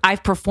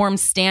I've performed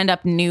stand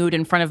up nude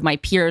in front of my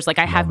peers. Like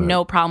I have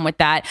no problem with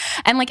that.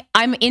 And like,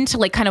 I'm into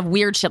like kind of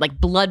weird shit,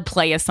 like blood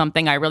play is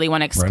something I really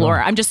want to explore.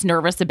 Right. I'm just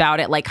nervous about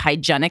it, like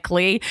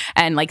hygienically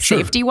and like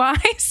safety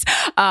wise.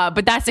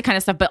 But that's the kind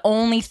of stuff, but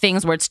only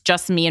things where it's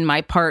just me and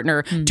my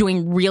partner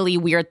doing really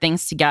weird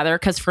things together.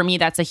 Cause for me,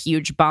 that's a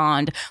huge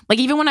bond. Like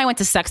even when I went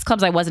to sex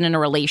clubs, I wasn't in a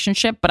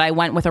relationship, but I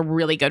went with a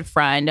really good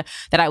friend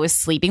that I was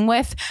sleeping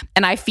with.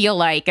 And I feel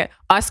like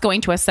us going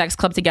to a sex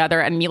club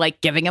together and me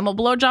like giving him a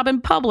blowjob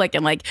in public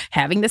and like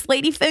having this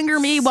lady finger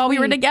me while we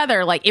were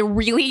together, like it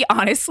really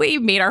honestly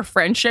made our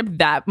friendship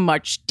that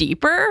much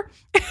deeper.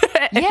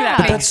 Yeah.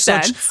 But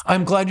that's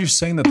I'm glad you're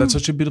saying that. That's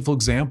such a beautiful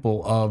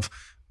example of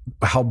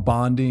how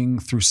bonding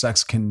through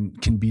sex can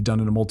be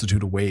done in a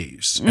multitude of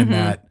ways. And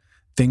that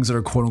things that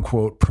are quote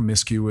unquote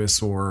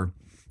promiscuous or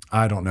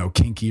I don't know,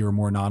 kinky or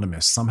more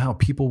anonymous. Somehow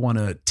people want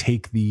to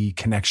take the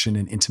connection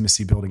and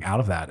intimacy building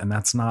out of that. And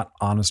that's not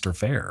honest or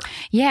fair.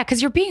 Yeah.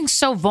 Cause you're being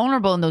so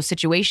vulnerable in those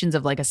situations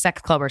of like a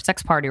sex club or a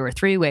sex party or a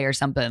 3-way or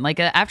something. Like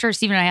after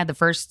Steven and I had the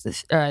first,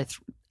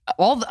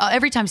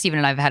 every time Steven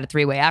and I have had a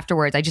 3-way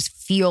afterwards, I just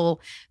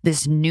feel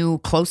this new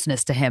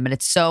closeness to him. And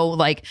it's so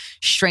like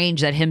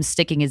strange that him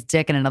sticking his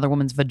dick in another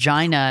woman's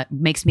vagina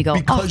makes me go,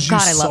 because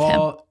God, I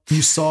love him.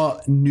 You saw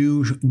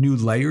new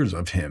layers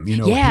of him,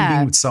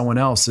 being with someone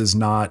else is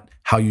not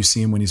how you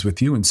see him when he's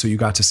with you. And so you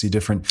got to see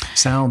different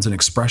sounds and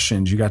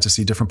expressions. You got to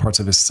see different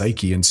parts of his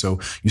psyche. And so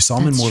you saw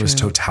him in more of his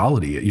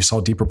totality. You saw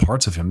deeper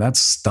parts of him.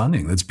 That's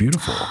stunning. That's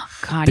beautiful.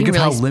 God, think of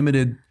how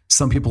limited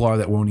some people are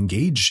that won't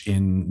engage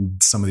in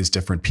some of these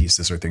different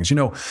pieces or things.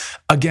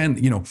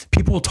 Again,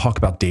 people will talk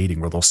about dating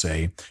where they'll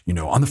say,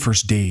 on the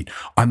first date,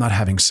 I'm not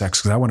having sex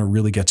because I want to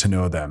really get to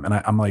know them. And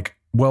I'm like,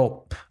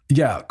 well,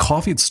 yeah,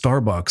 coffee at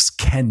Starbucks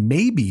can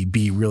maybe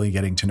be really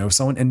getting to know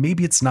someone. And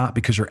maybe it's not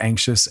because you're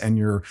anxious and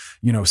you're,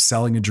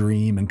 selling a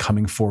dream and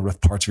coming forward with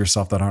parts of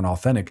yourself that aren't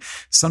authentic.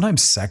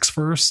 Sometimes sex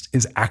first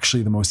is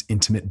actually the most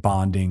intimate,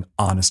 bonding,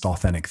 honest,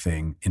 authentic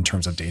thing in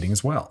terms of dating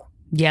as well.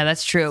 Yeah,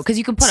 that's true. Because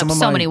you can put up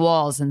so many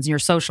walls in your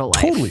social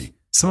life. Totally.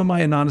 Some of my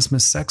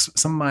anonymous sex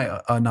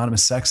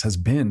has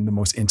been the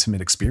most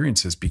intimate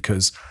experiences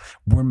because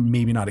we're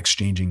maybe not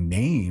exchanging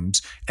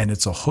names and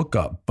it's a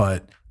hookup,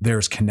 but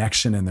there's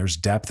connection and there's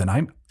depth.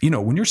 And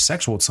when you're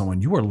sexual with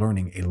someone, you are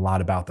learning a lot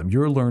about them.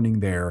 You're learning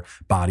their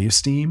body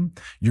esteem.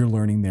 You're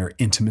learning their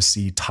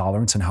intimacy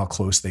tolerance and how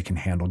close they can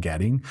handle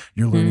getting.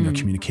 You're learning their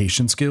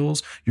communication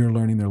skills. You're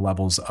learning their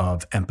levels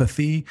of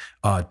empathy.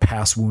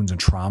 Past wounds and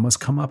traumas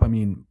come up. I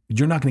mean,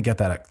 you're not going to get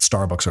that at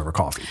Starbucks over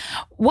coffee.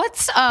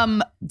 What's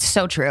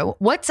so true?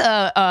 What's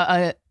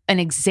an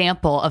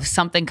example of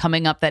something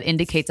coming up that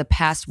indicates a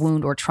past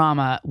wound or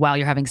trauma while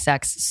you're having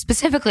sex?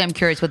 Specifically, I'm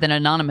curious with an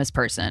anonymous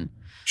person.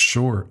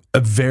 Sure. A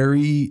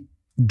very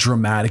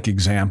dramatic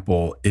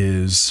example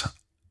is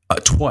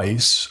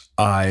twice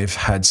I've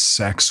had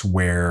sex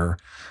where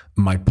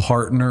my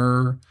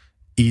partner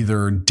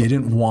either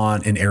didn't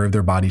want an area of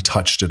their body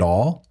touched at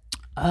all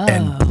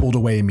and pulled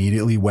away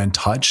immediately when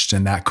touched.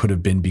 And that could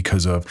have been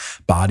because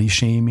of body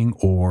shaming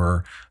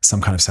or some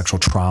kind of sexual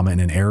trauma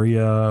in an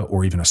area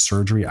or even a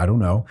surgery. I don't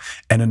know.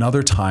 And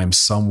another time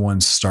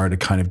someone started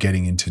kind of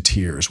getting into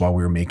tears while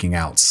we were making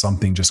out.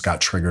 Something just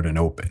got triggered and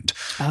opened.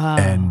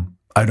 And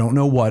I don't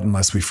know what,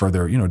 unless we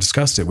further,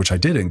 discussed it, which I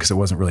didn't because it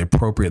wasn't really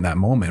appropriate in that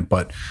moment.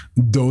 But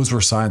those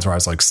were signs where I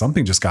was like,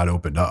 something just got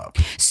opened up.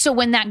 So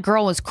when that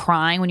girl was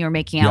crying when you were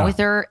making out with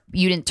her,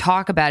 you didn't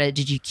talk about it.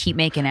 Did you keep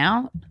making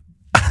out?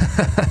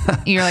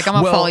 You're like, I'm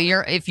gonna follow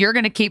your. If you're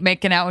gonna keep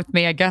making out with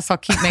me, I guess I'll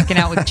keep making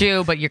out with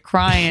you. But you're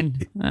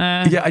crying.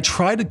 Yeah, I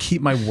try to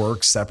keep my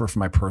work separate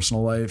from my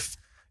personal life.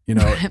 You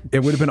know,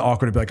 it would have been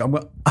awkward to be like,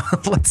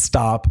 let's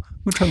stop. I'm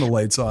gonna turn the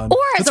lights on. Or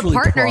as Let's a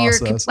partner,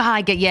 process.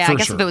 I guess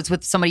sure. if it was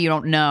with somebody you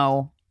don't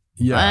know.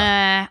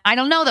 Yeah. I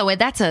don't know though.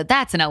 That's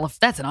an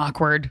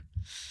awkward.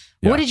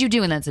 Yeah. What did you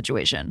do in that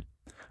situation?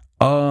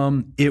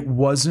 It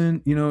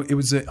wasn't, it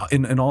was,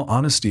 in all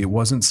honesty, it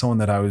wasn't someone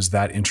that I was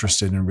that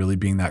interested in really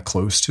being that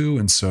close to.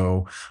 And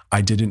so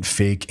I didn't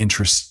fake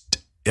interest.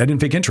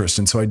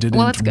 And so I didn't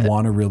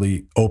want to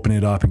really open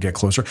it up and get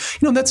closer.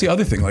 And that's the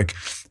other thing. Like,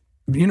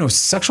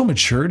 sexual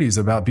maturity is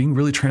about being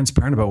really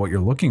transparent about what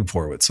you're looking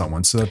for with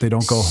someone so that they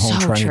don't go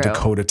home trying to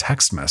decode a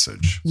text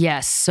message.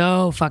 Yes.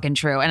 So fucking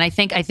true. And I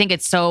think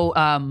it's so,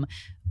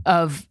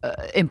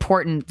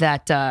 important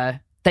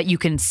that you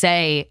can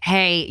say,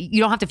 hey, you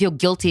don't have to feel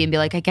guilty and be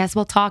like, I guess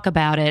we'll talk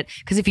about it.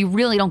 Because if you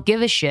really don't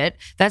give a shit,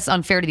 that's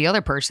unfair to the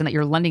other person that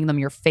you're lending them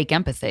your fake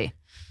empathy.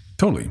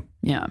 Totally.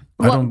 Yeah.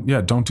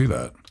 Don't do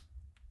that.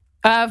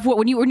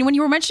 When you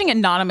were mentioning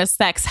anonymous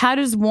sex, how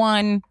does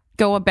one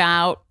go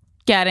about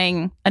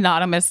getting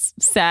anonymous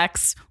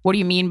sex? What do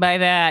you mean by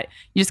that?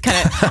 You just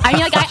kind of, I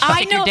mean, like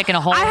I know, your dick in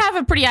a hole. I have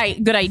a pretty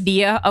good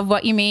idea of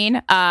what you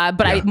mean.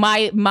 But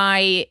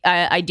my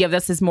idea of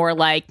this is more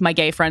like my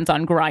gay friends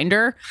on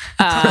Grindr,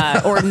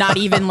 or not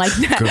even like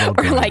that,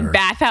 or like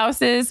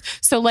bathhouses.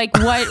 So like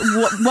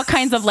what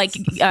kinds of like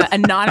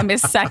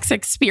anonymous sex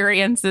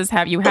experiences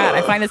have you had?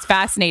 I find this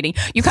fascinating.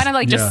 You kind of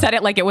like just said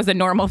it like it was a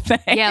normal thing.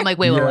 Yeah, I'm like,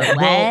 wait, what?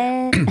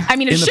 I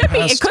mean,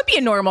 it could be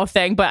a normal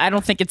thing, but I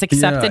don't think it's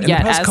accepted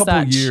yet as such.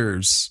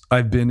 Years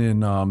I've been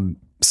in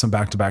some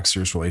back-to-back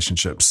serious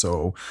relationships,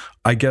 so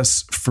I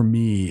guess for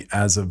me,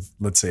 as of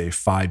let's say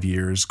 5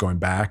 years going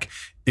back,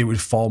 it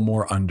would fall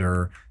more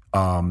under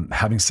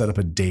having set up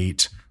a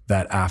date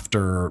that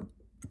after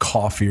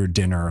coffee or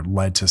dinner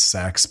led to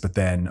sex, but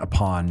then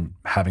upon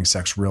having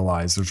sex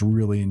realized there's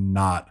really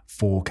not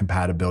full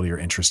compatibility or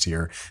interest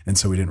here, and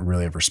so we didn't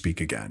really ever speak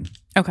again.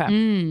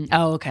 Okay.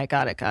 Oh, okay,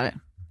 got it.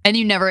 And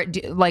you never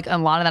like a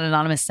lot of that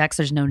anonymous sex,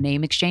 there's no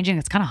name exchanging.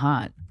 It's kind of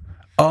hot.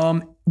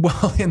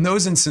 Well, in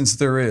those instances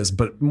there is,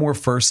 but more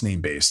first name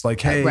based.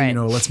 Like, hey,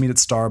 let's meet at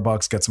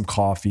Starbucks, get some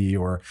coffee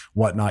or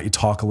whatnot. You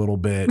talk a little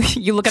bit.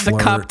 You look at the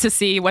cup to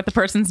see what the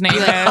person's name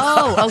is.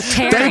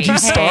 Terry. Thank you,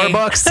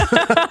 Starbucks.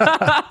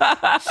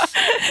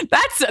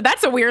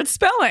 That's a weird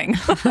spelling.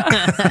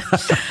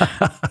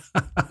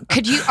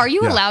 Are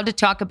you allowed to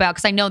talk about,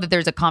 because I know that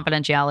there's a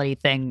confidentiality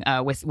thing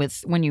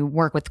with when you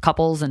work with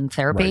couples and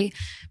therapy, right.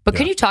 But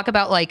could you talk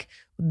about like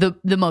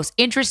the most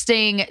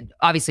interesting,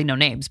 obviously no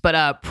names, but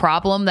a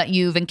problem that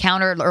you've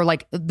encountered, or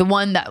like the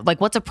one that like,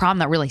 what's a problem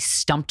that really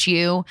stumped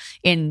you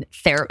in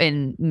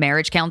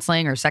marriage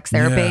counseling or sex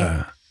therapy?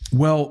 Yeah.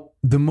 Well,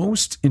 the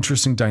most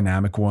interesting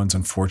dynamic ones,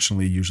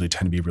 unfortunately, usually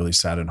tend to be really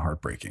sad and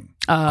heartbreaking.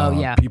 Oh,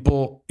 yeah.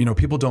 People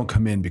don't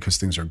come in because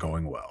things are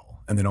going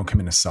well, and they don't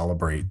come in to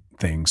celebrate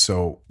things.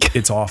 So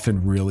it's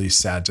often really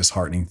sad,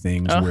 disheartening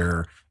things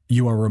where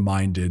you are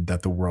reminded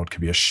that the world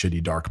can be a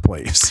shitty, dark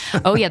place.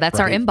 Oh yeah, that's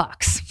right? our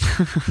inbox.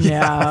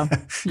 Yeah,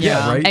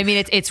 right. I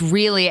mean, it's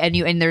really,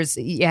 you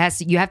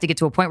have to get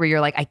to a point where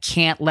you're like, I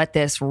can't let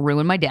this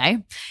ruin my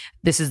day.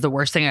 This is the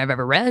worst thing I've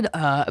ever read.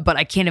 But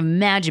I can't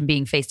imagine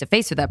being face to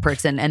face with that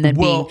person, and then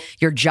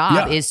your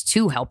job is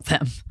to help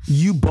them.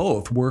 You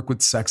both work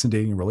with sex and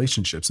dating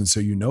relationships, and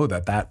so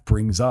that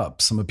brings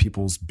up some of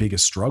people's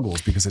biggest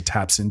struggles because it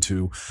taps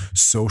into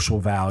social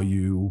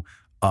value.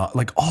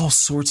 Like all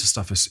sorts of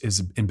stuff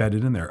is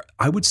embedded in there.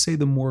 I would say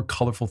the more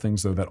colorful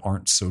things, though, that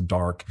aren't so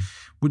dark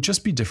would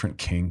just be different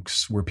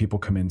kinks where people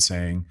come in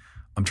saying,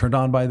 I'm turned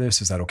on by this.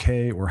 Is that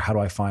okay? Or how do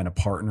I find a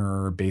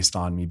partner based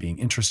on me being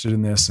interested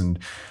in this? And,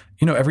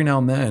 every now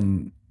and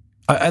then,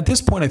 at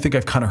this point, I think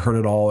I've kind of heard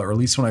it all, or at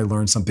least when I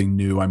learn something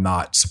new, I'm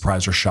not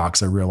surprised or shocked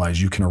because I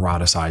realize you can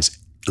eroticize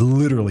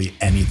literally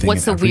anything.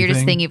 What's the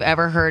weirdest thing you've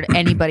ever heard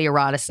anybody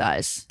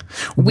eroticize?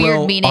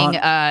 Weird meaning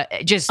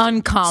just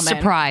uncommon.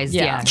 Surprised.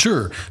 Yeah.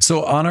 Sure.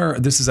 So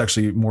this is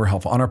actually more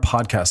helpful. On our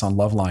podcast on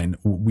Loveline,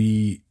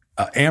 we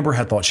Amber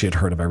had thought she had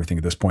heard of everything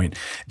at this point,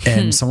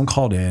 and someone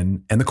called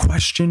in, and the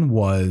question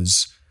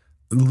was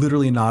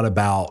literally not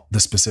about the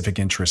specific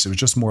interest. It was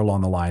just more along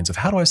the lines of,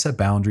 how do I set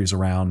boundaries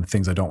around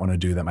things I don't want to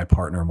do that my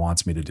partner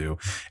wants me to do?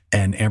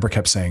 And Amber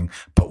kept saying,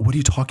 but what are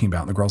you talking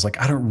about? And the girl's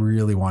like, I don't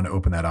really want to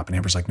open that up. And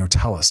Amber's like, no,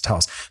 tell us.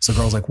 So the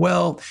girl's like,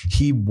 well,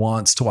 he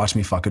wants to watch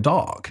me fuck a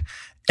dog.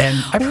 And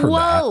I've heard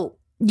that.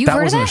 You've that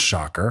heard wasn't of that? a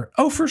shocker.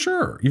 Oh, for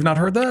sure. You've not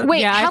heard that?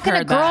 Wait, how can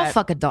a girl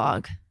fuck a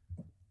dog?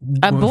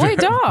 A boy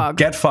dog.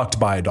 Get fucked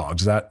by a dog.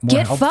 Is that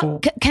more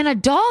helpful? Can a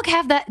dog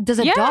have that? Does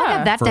a dog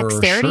have that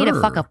dexterity to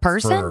fuck a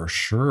person? For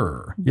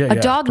sure. Yeah. A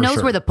dog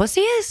knows where the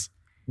pussy is?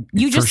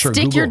 You just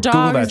stick your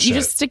dog. You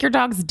just shit. stick your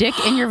dog's dick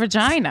in your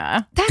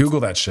vagina.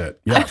 Google that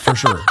shit. Yeah, for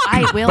sure.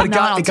 I will but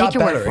not. I'll take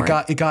your word for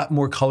it. It got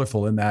more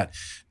colorful in that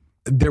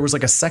there was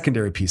like a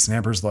secondary piece, and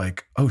Amber's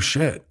like, "Oh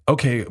shit,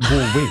 okay,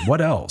 well, wait,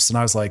 what else?" And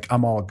I was like,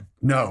 "I'm all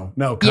no,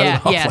 cut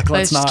it off. Yeah. Like,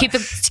 let's not keep the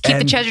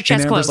treasure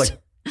chest and Amber's closed." Like,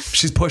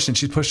 she's pushing.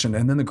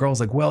 And then the girl's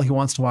like, well, he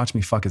wants to watch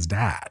me fuck his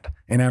dad.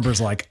 And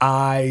Amber's like,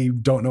 I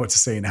don't know what to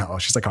say now.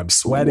 She's like, I'm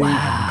sweating.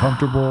 I'm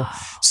uncomfortable.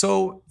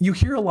 So you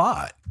hear a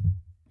lot.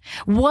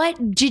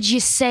 What did you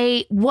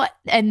say? What?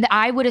 And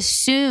I would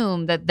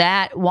assume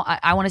that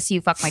I want to see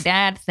you fuck my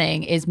dad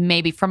thing is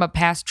maybe from a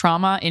past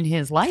trauma in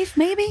his life,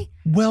 maybe?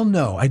 Well,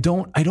 no, I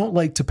don't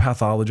like to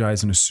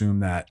pathologize and assume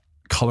that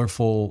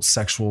colorful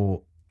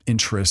sexual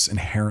interests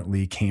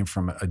inherently came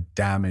from a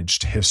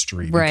damaged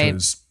history,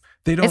 because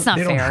they don't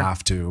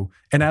have to.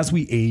 And as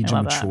we age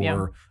and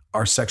mature,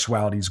 our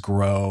sexualities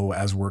grow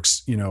as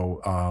works,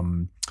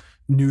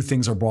 new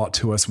things are brought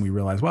to us and we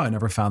realize, wow, I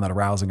never found that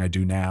arousing. I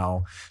do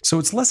now. So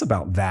it's less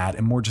about that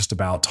and more just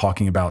about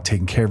talking about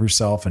taking care of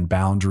yourself and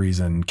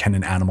boundaries and can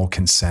an animal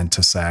consent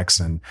to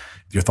sex and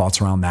your thoughts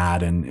around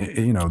that and,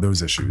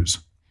 those issues.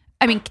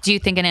 I mean, do you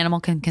think an animal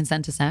can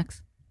consent to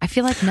sex? I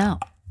feel like no.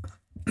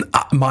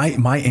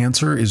 My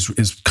answer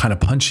is kind of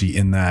punchy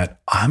in that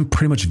I'm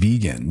pretty much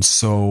vegan.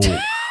 So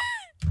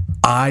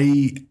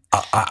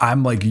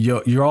I'm like,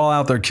 you're all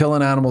out there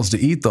killing animals to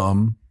eat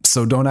them.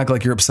 So don't act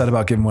like you're upset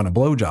about giving one a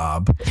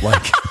blowjob.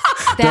 Like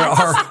there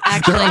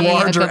are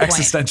larger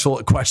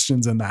existential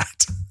questions in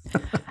that.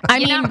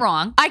 You're not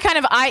wrong.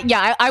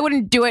 I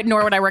wouldn't do it,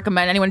 nor would I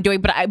recommend anyone do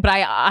it. But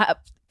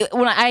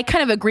I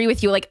kind of agree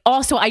with you. Like,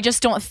 also, I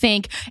just don't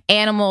think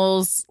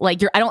animals, I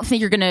don't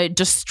think you're going to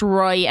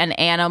destroy an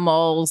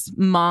animal's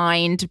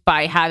mind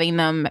by having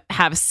them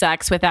have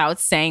sex without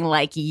saying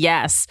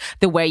yes,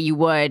 the way you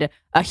would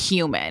a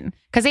human.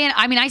 Because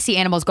I see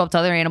animals go up to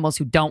other animals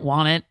who don't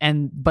want it,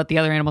 but the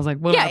other animal's like,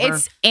 whatever. Yeah,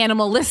 it's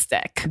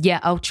animalistic.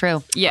 Yeah. Oh,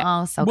 true. Yeah.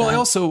 Oh, so well, good.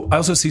 I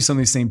also see some of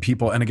these same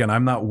people, and again,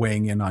 I'm not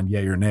weighing in on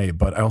yay or nay,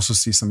 but I also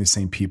see some of these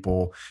same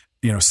people,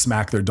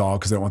 smack their dog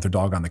because they don't want their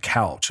dog on the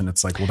couch. And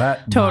it's like, well,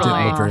 that didn't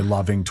look very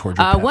loving towards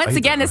your pet. Once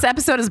again, this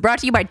episode is brought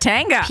to you by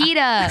TENGA.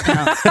 PETA.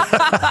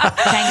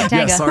 Tenga.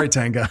 Yeah, sorry,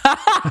 TENGA.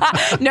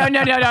 No.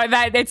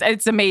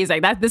 It's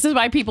amazing. This is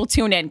why people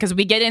tune in, because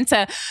we get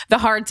into the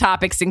hard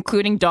topics,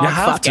 including dog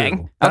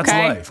fucking. That's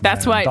okay, life,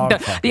 that's why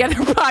the other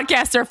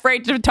podcasts are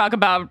afraid to talk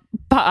about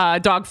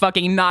dog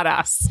fucking, not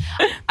us.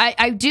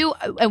 I do.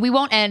 We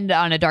won't end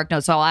on a dark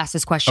note, so I'll ask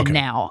this question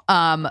now.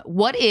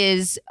 What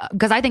is,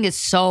 because I think it's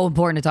so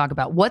important to talk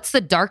about, what's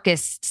the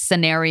darkest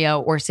scenario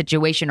or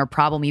situation or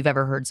problem you've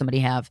ever heard somebody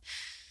have?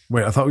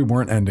 Wait, I thought we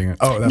weren't ending.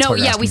 Oh, that's no,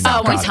 yeah, we still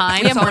have more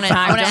time. So I want to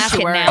ask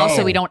it now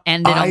so we don't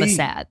end it on the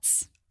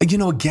sads.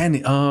 Again,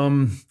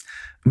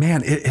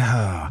 man,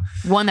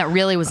 one that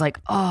really was like,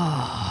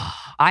 oh.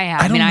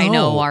 I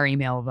know our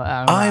email, but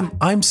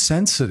I'm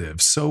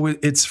sensitive, so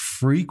it's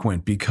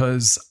frequent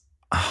because.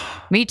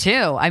 Me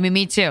too.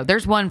 Me too.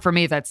 There's one for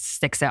me that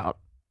sticks out.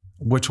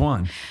 Which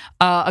one?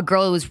 A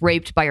girl who was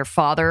raped by her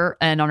father,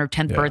 and on her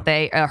 10th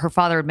birthday, her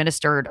father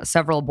administered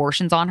several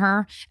abortions on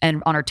her.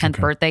 And on her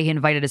 10th birthday, he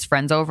invited his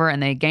friends over,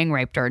 and they gang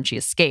raped her, and she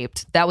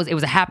escaped. It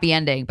was a happy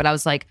ending, but I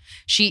was like,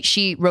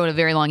 she wrote a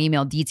very long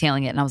email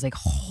detailing it, and I was like,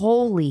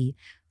 holy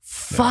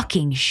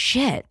fucking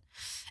shit.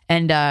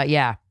 And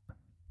that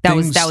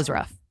was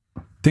rough.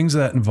 Things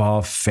that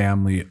involve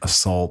family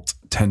assault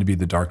tend to be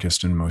the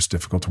darkest and most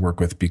difficult to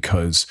work with,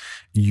 because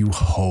you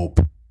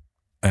hope,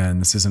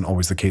 and this isn't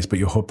always the case, but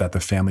you hope that the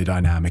family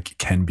dynamic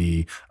can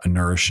be a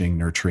nourishing,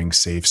 nurturing,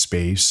 safe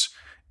space.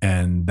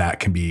 And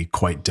that can be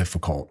quite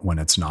difficult when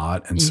it's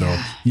not. And so,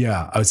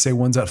 I would say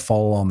ones that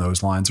fall along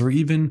those lines, or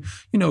even,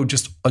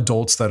 just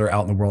adults that are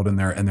out in the world and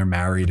they're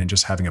married and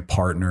just having a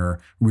partner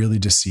really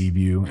deceive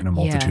you in a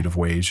multitude of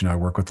ways. I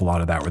work with a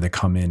lot of that, where they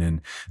come in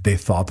and they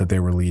thought that they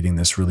were leading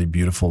this really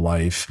beautiful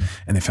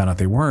life and they found out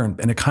they weren't.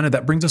 And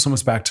that brings us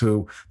almost back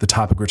to the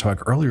topic we were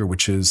talking earlier,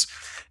 which is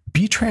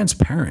be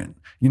transparent.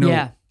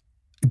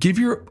 Give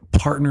your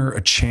partner a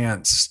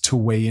chance to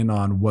weigh in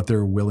on what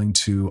they're willing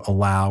to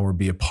allow or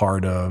be a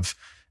part of.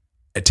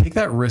 Take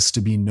that risk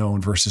to be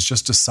known versus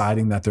just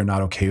deciding that they're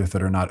not okay with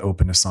it or not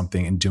open to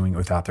something and doing it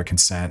without their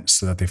consent,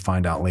 so that they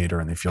find out later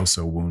and they feel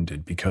so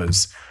wounded,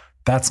 because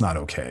that's not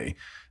okay.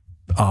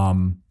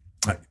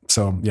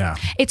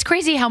 It's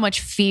crazy how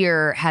much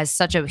fear has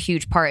such a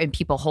huge part in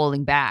people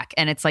holding back.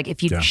 And it's like,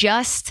 if you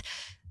just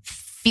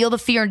feel the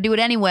fear and do it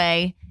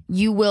anyway,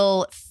 you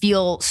will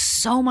feel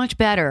so much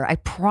better. I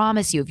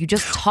promise you. If you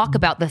just talk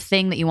about the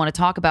thing that you want to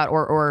talk about,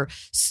 or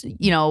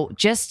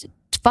just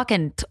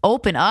fucking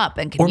open up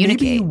and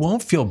communicate. Or maybe you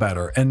won't feel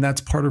better. And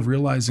that's part of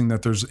realizing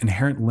that there's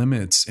inherent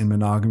limits in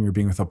monogamy or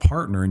being with a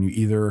partner. And you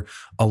either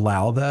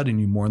allow that and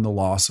you mourn the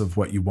loss of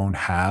what you won't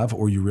have,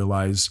 or you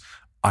realize,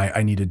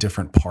 I need a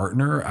different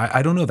partner.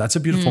 I don't know. That's a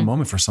beautiful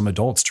moment for some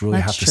adults to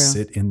really to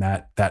sit in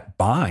that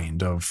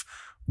bind of,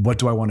 what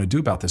do I want to do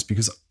about this?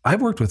 Because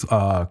I've worked with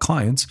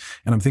clients,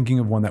 and I'm thinking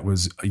of one that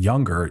was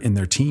younger, in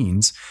their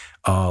teens,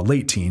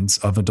 late teens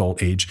of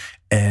adult age.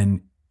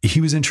 And he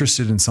was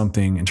interested in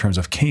something in terms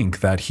of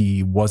kink that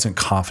he wasn't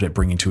confident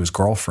bringing to his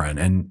girlfriend.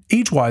 And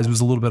age-wise was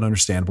a little bit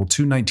understandable.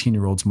 Two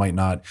 19-year-olds might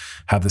not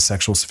have the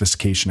sexual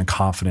sophistication and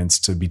confidence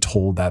to be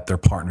told that their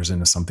partner's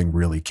into something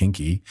really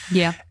kinky.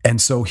 Yeah. And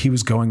so he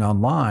was going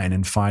online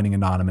and finding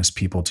anonymous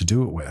people to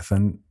do it with.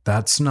 And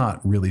that's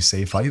not really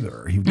safe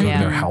either. He would go to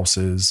their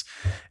houses,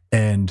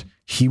 and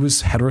he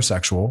was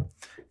heterosexual.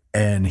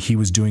 And he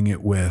was doing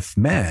it with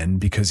men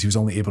because he was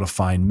only able to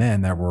find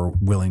men that were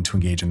willing to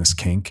engage in this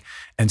kink.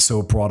 And so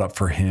it brought up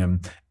for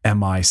him,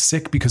 am I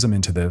sick because I'm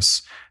into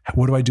this?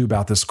 What do I do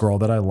about this girl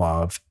that I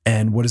love?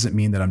 And what does it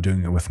mean that I'm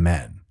doing it with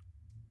men?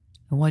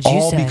 What'd you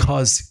say? All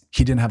because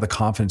he didn't have the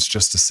confidence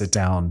just to sit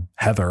down,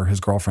 Heather, his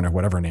girlfriend or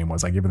whatever her name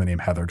was. I give her the name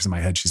Heather because in my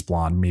head she's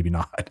blonde, maybe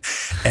not.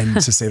 And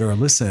to say to her,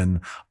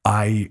 listen,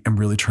 I am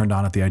really turned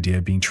on at the idea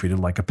of being treated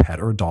like a pet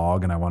or a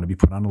dog, and I want to be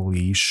put on a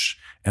leash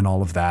and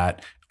all of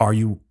that. Are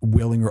you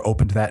willing or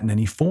open to that in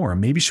any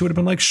form? Maybe she would have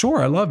been like,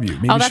 sure, I love you.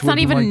 Maybe that's not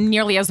even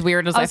nearly as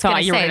weird as I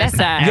thought you were going to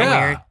say.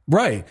 Yeah, weird.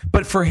 Right.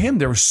 But for him,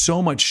 there was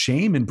so much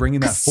shame in bringing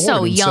that forward.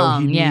 So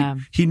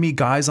young, he'd meet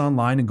guys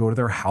online and go to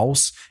their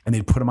house, and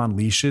they'd put him on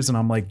leashes. And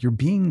I'm like, you're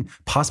being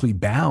possibly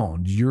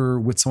bound. You're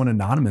with someone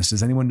anonymous.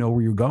 Does anyone know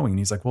where you're going? And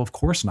he's like, well, of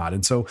course not.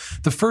 And so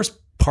the first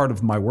part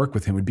of my work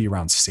with him would be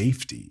around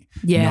safety,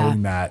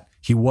 knowing that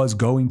he was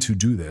going to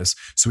do this.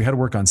 So we had to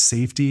work on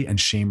safety and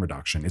shame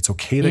reduction. It's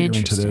okay that you're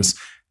into this.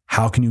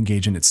 How can you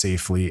engage in it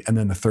safely? And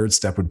then the third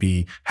step would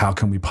be, how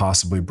can we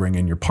possibly bring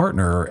in your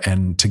partner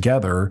and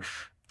together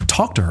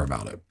talk to her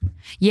about it?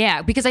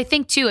 Yeah, because I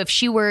think too, if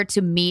she were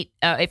to meet,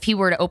 if he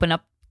opened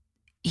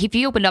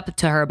up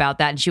to her about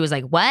that and she was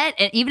like, what?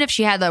 And even if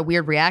she had that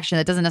weird reaction,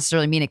 that doesn't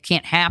necessarily mean it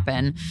can't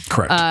happen.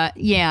 Correct.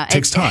 Yeah. It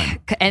takes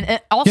time. And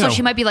also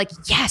she might be like,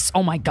 yes,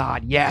 oh my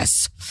God,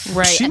 yes.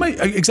 Right. She might,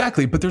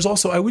 exactly. But there's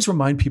also, I always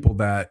remind people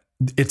that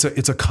it's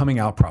a coming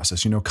out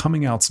process.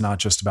 Coming out's not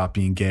just about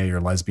being gay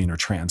or lesbian or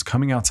trans.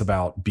 Coming out's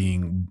about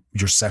being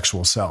your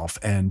sexual self.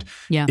 And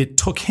it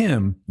took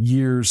him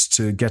years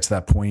to get to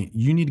that point.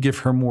 You need to give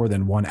her more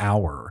than 1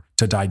 hour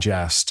to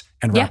digest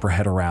and wrap her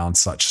head around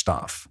such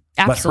stuff.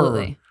 Absolutely.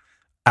 Let her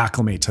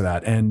acclimate to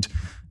that. And,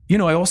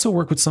 I also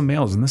work with some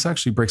males, and this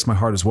actually breaks my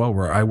heart as well,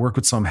 where I work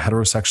with some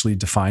heterosexually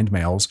defined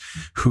males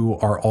who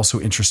are also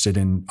interested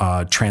in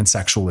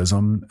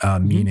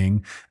transsexualism,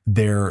 meaning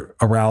they're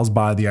aroused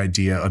by the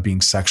idea of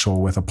being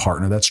sexual with a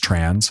partner that's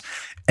trans.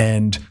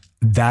 And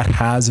that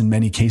has, in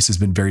many cases,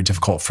 been very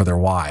difficult for their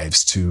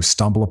wives to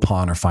stumble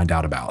upon or find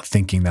out about,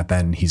 thinking that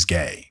then he's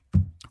gay.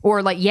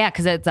 Or like,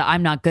 because it's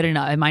I'm not good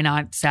enough. Am I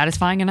not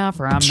satisfying enough?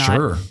 Or I'm not.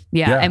 Sure.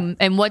 Yeah.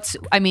 And what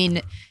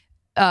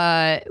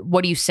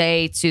do you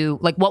say to,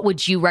 like, what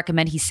would you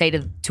recommend he say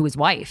to his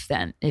wife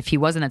then if he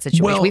was in that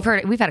situation? Well,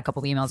 we've had a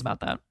couple of emails about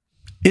that.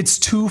 It's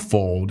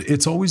twofold.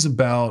 It's always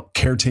about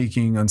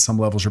caretaking on some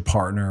levels your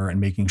partner and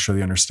making sure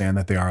they understand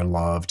that they are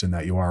loved and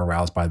that you are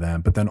aroused by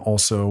them, but then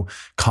also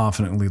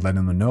confidently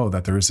letting them know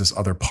that there is this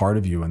other part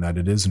of you and that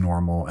it is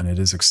normal and it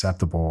is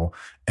acceptable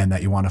and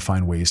that you want to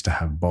find ways to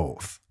have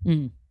both.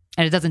 And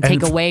it doesn't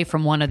take away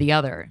from one or the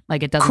other.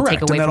 Like, it doesn't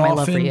take away from my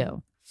love for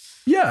you.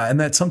 Yeah. And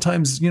that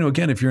sometimes,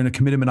 again, if you're in a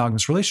committed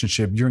monogamous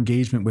relationship, your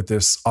engagement with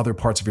this other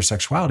parts of your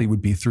sexuality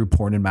would be through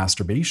porn and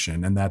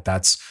masturbation, and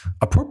that's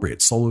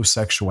appropriate. Solo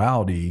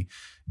sexuality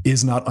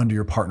is not under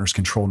your partner's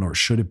control, nor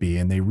should it be.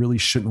 And they really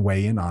shouldn't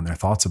weigh in on their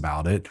thoughts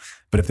about it.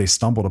 But if they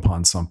stumbled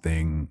upon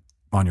something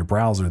on your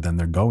browser, then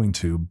they're going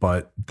to,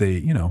 but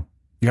you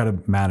got to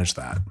manage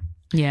that.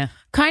 Yeah.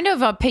 Kind of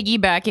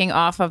piggybacking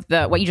off of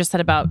what you just said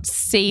about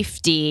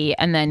safety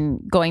and then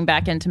going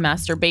back into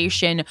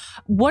masturbation.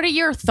 What are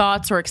your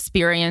thoughts or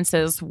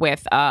experiences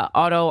with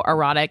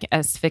autoerotic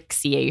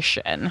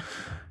asphyxiation?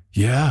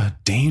 Yeah,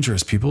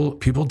 dangerous. People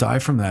die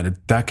from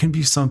that. That can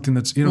be something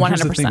that's, 100%,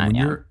 here's the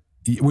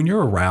thing. When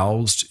you're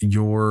aroused,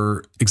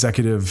 your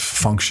executive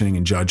functioning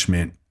and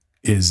judgment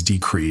is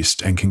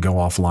decreased and can go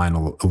offline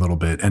a little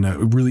bit. And a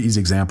really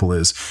easy example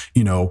is,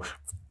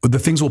 the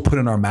things we'll put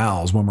in our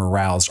mouths when we're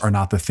aroused are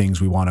not the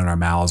things we want in our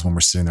mouths when we're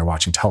sitting there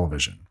watching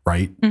television,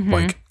 right? Mm-hmm.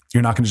 Like,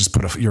 you're not going to just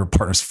put your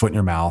partner's foot in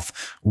your mouth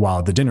while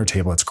at the dinner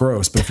table. It's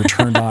gross. But if you're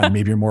turned on,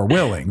 maybe you're more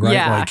willing,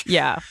 right?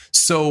 Yeah.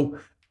 So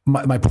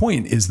my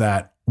point is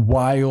that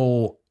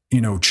while,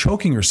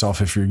 choking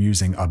yourself if you're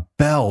using a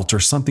belt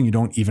or something you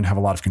don't even have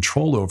a lot of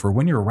control over,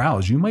 when you're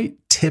aroused, you might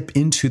tip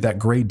into that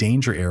gray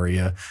danger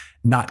area,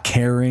 not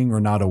caring or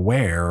not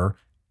aware,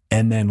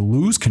 and then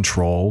lose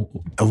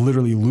control,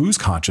 literally lose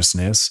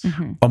consciousness.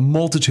 Mm-hmm. A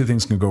multitude of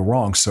things can go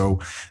wrong. So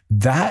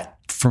that,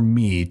 for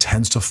me,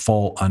 tends to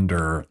fall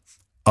under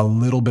a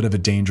little bit of a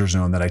danger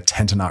zone that I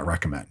tend to not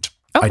recommend.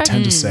 Okay. I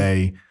tend to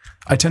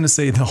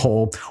say the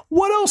whole,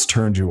 what else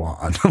turned you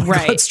on?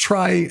 Right. Let's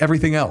try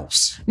everything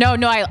else. No,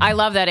 I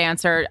love that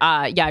answer.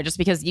 Just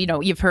because,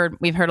 we've heard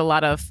a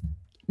lot of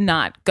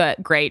not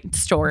great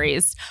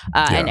stories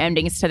and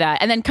endings to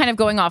that. And then kind of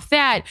going off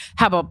that,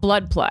 how about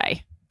blood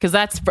play? Because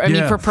that's,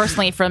 for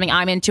something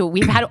I'm into.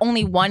 We've had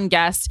only one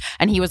guest,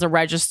 and he was a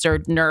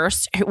registered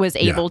nurse who was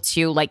able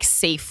to like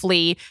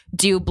safely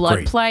do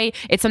blood play.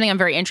 It's something I'm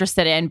very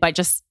interested in, but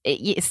just,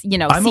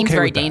 seems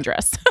very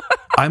dangerous.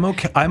 I'm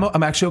okay.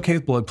 I'm actually okay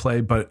with blood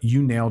play, but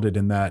you nailed it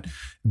in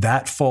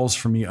that falls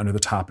for me under the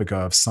topic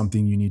of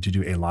something you need to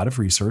do a lot of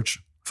research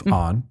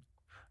on.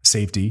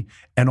 Safety.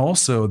 And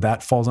also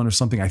that falls under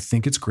something I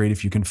think it's great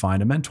if you can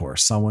find a mentor,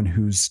 someone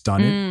who's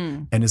done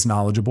it and is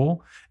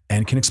knowledgeable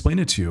and can explain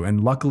it to you.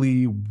 And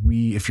luckily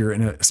especially if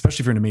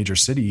you're in a major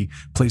city,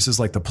 places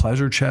like the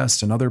Pleasure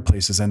Chest and other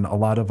places, and a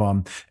lot of,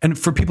 and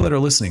for people that are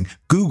listening,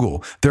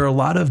 Google, there are a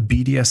lot of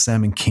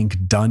BDSM and kink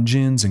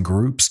dungeons and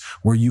groups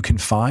where you can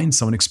find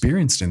someone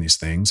experienced in these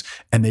things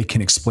and they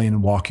can explain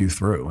and walk you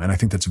through. And I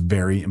think that's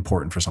very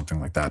important for something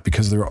like that,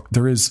 because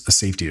there is a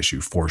safety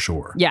issue for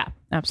sure. Yeah,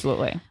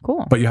 absolutely.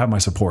 Cool. But you have my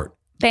support.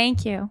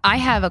 Thank you. I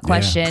have a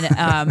question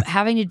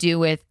having to do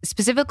with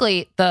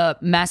specifically the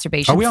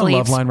masturbation. Are we on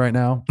sleeves. Loveline right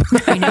now?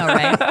 I know,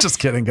 right? Just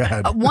kidding. Go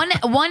ahead. One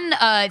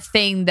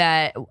thing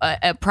that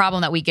a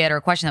problem that we get, or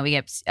a question that we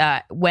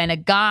get, when a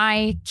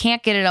guy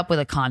can't get it up with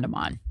a condom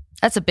on.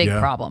 That's a big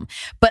problem.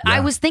 But I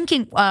was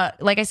thinking,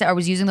 like I said, I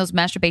was using those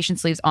masturbation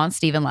sleeves on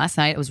Steven last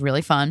night. It was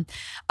really fun.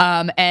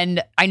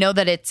 And I know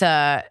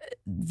that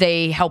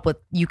they help with,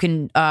 you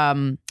can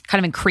kind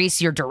of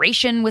increase your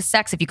duration with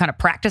sex if you kind of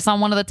practice on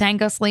one of the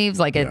TENGA sleeves.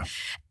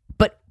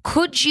 But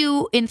could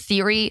you, in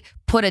theory,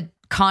 put a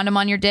condom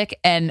on your dick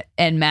and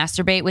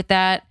masturbate with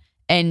that?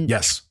 And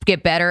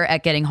get better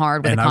at getting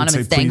hard with a condom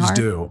and staying hard?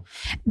 Do.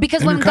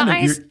 Because when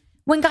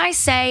guys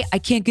say, I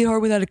can't get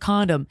hard without a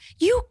condom,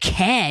 you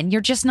can.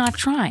 You're just not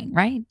trying,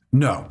 right?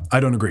 No, I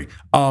don't agree.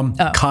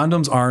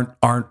 Condoms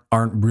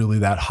aren't really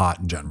that hot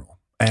in general.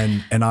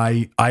 And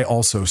I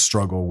also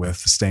struggle with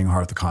staying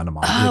hard with the condom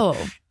on.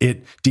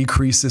 It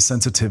decreases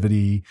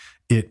sensitivity.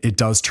 It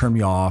does turn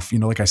me off.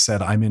 Like I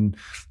said, I'm in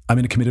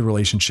a committed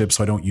relationship,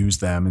 so I don't use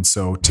them. And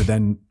so to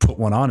then put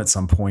one on at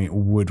some point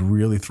would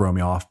really throw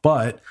me off.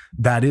 But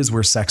that is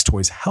where sex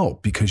toys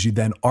help, because you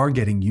then are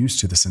getting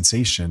used to the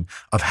sensation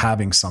of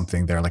having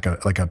something there, like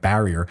a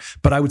barrier.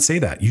 But I would say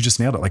that you just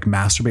nailed it. Like,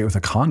 masturbate with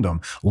a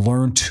condom.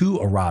 Learn to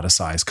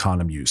eroticize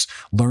condom use.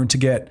 Learn to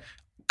get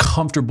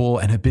comfortable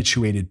and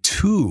habituated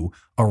to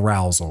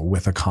arousal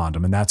with a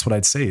condom. And that's what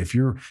I'd say. If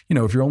you're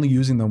only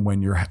using them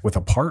when you're with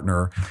a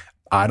partner,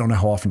 I don't know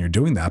how often you're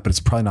doing that, but it's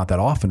probably not that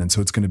often. And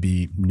so it's going to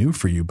be new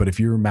for you. But if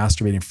you're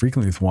masturbating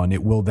frequently with one,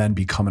 it will then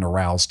become an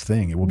aroused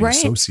thing. It will be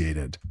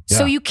associated. Yeah.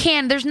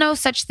 So there's no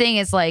such thing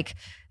as like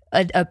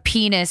a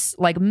penis,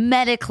 like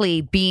medically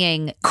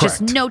being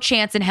just no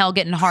chance in hell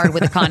getting hard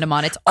with a condom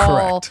on. It's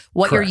all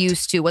what you're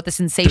used to, what the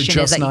sensation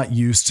They're just is. Not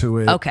used to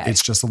it. Okay.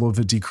 It's just a little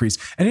bit decreased.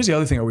 And here's the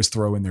other thing I always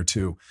throw in there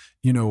too.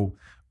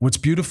 What's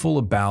beautiful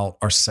about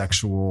our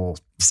sexual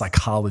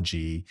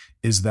psychology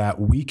is that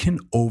we can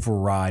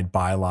override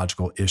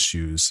biological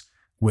issues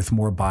with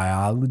more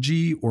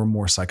biology or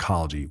more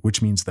psychology, which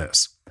means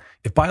this.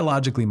 If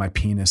biologically my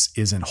penis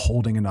isn't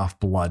holding enough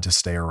blood to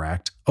stay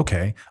erect,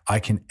 okay, I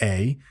can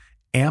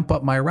amp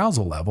up my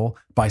arousal level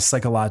by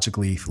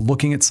psychologically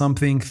looking at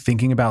something,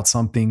 thinking about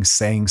something,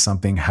 saying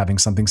something, having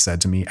something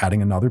said to me,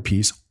 adding another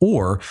piece,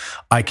 or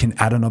I can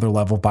add another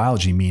level of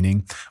biology,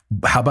 meaning,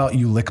 how about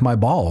you lick my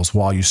balls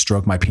while you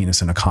stroke my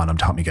penis in a condom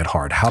to help me get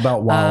hard? How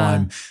about while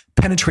I'm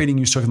penetrating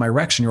you, stroking my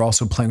erection, you're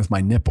also playing with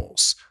my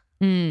nipples?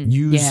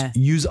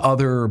 Use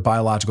other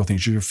biological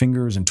things, use your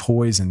fingers and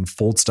toys and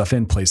fold stuff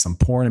in, play some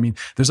porn. I mean,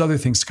 there's other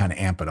things to kind of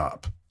amp it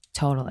up.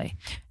 Totally.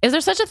 Is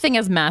there such a thing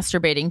as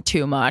masturbating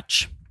too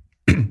much?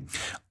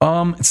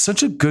 It's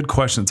such a good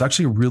question. It's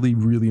actually a really,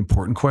 really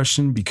important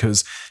question,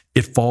 because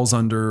it falls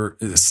under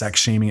sex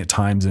shaming at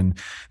times. And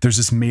there's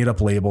this made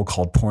up label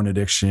called porn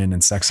addiction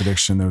and sex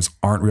addiction. Those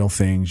aren't real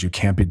things. You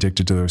can't be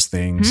addicted to those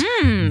things.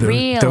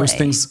 Really?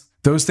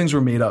 Those things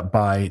were made up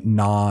by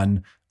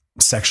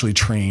non-sexually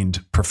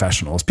trained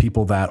professionals,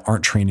 people that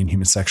aren't trained in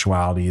human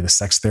sexuality. The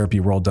sex therapy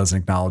world doesn't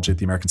acknowledge it.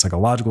 The American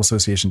Psychological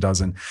Association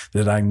doesn't.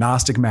 The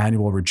Diagnostic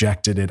Manual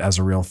rejected it as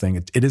a real thing.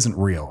 It isn't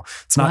real.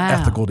 It's not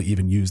ethical to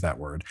even use that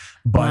word.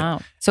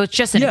 But so it's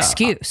just an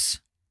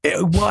excuse.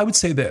 Well, I would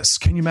say this.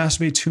 Can you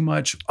masturbate too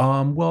much?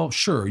 Well,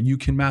 sure. You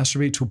can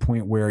masturbate to a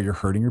point where you're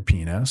hurting your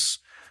penis.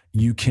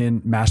 You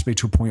can masturbate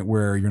to a point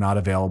where you're not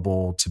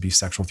available to be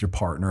sexual with your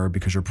partner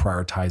because you're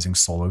prioritizing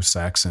solo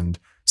sex. And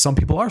some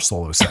people are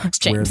solo sex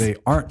where they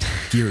aren't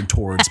geared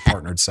towards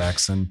partnered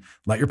sex, and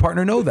let your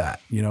partner know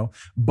that,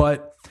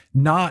 but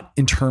not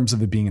in terms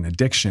of it being an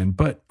addiction.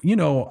 But,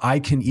 I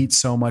can eat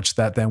so much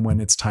that then when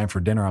it's time for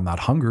dinner, I'm not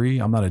hungry.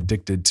 I'm not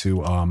addicted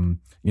to,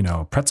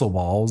 pretzel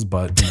balls,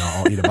 but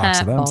I'll eat a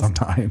box of them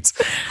sometimes.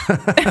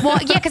 Well,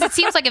 yeah, because it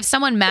seems like if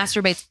someone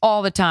masturbates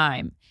all the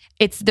time,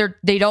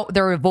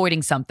 they're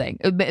avoiding something.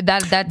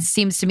 That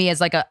seems to me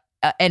as like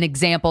an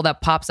example that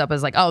pops up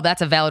as like, oh,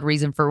 that's a valid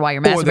reason for why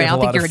you're masturbating. I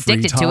don't think you're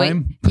addicted to it.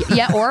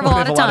 Yeah, or a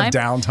lot of time. A lot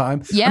of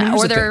downtime. Yeah,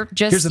 or they're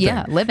just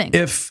living.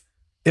 If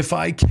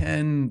I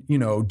can,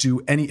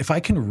 if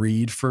I can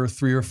read for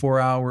 3 or 4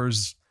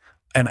 hours,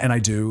 and I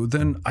do,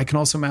 then I can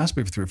also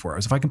masturbate for 3 or 4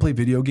 hours. If I can play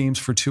video games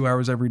for 2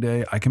 hours every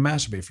day, I can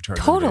masturbate for 2 hours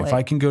every day. If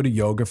I can go to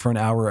yoga for an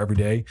hour every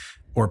day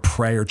or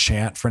pray or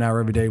chant for an hour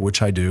every day,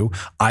 which I do,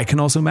 I can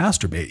also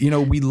masturbate. You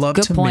know, we love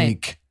to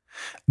make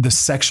the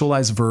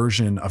sexualized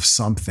version of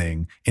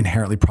something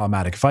inherently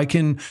problematic. If I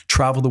can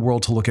travel the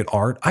world to look at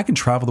art, I can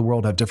travel the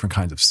world to have different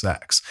kinds of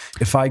sex.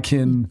 If I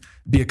can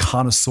be a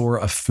connoisseur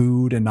of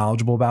food and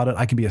knowledgeable about it,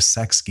 I can be a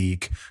sex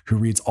geek who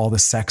reads all the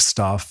sex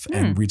stuff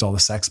and reads all the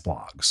sex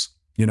blogs,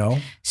 you know?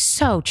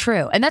 So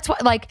true. And that's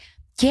what, like,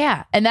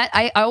 yeah. And that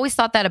I always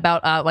thought that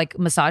about like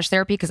massage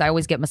therapy, because I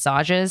always get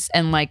massages,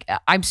 and like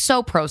I'm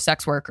so pro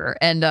sex worker,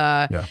 and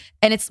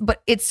that's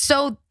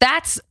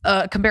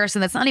a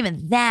comparison that's not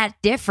even that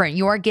different.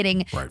 You are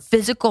getting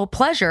physical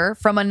pleasure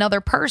from another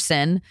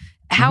person.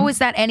 How is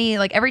that any,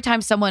 like, every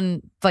time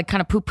someone like kind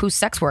of poo-poos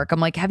sex work, I'm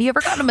like, have you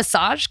ever gotten a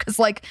massage? Because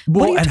like,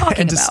 what are you talking about?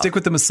 And to stick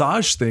with the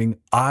massage thing,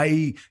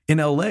 in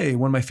LA,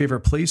 one of my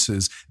favorite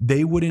places,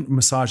 they wouldn't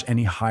massage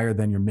any higher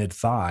than your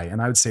mid-thigh.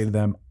 And I would say to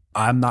them,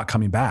 I'm not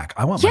coming back.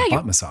 I want my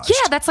butt massage.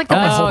 Yeah, that's like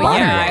my whole body.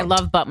 Yeah, I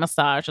love butt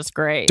massage. It's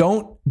great.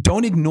 Don't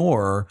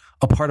ignore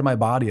a part of my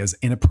body as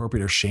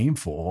inappropriate or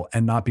shameful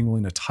and not being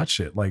willing to touch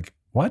it. Like,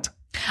 what?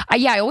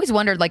 I always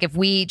wondered, like, if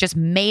we just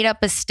made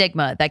up a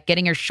stigma that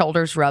getting your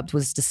shoulders rubbed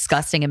was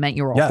disgusting and meant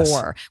you were a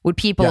whore, would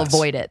people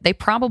avoid it? They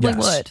probably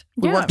would.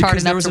 We worked hard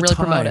enough to really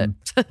promote it.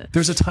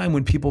 There's a time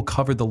when people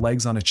covered the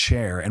legs on a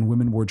chair and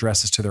women wore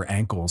dresses to their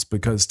ankles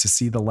because to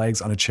see the legs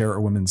on a chair or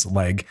a women's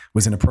leg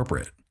was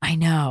inappropriate. I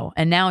know.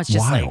 And now it's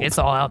just like, it's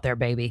all out there,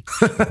 baby.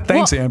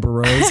 Thanks, Amber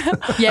Rose.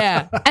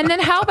 Yeah. And then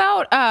how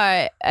about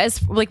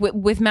as like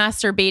with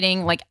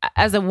masturbating, like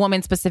as a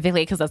woman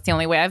specifically, because that's the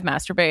only way I've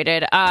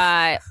masturbated,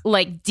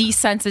 like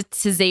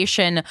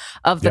desensitization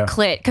of the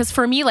clit. Because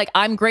for me, like,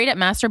 I'm great at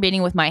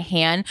masturbating with my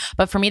hand,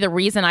 but for me, the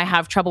reason I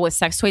have trouble with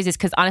sex toys is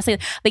because honestly,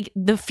 like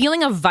the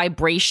feeling of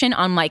vibration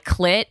on my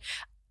clit,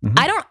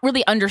 I don't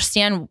really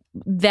understand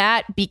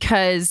that,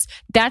 because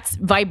that's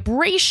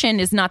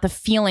vibration is not the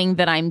feeling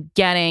that I'm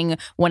getting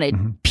when a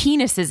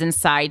penis is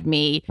inside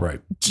me.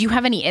 Right. Do you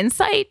have any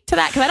insight to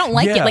that? Because I don't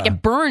like it. Like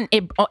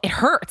it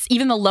hurts,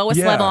 even the lowest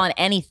level on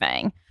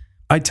anything.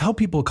 I tell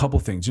people a couple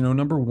things. You know,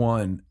 number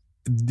one,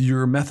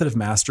 your method of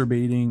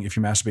masturbating, if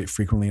you masturbate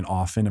frequently and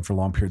often and for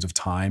long periods of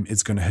time,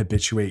 it's going to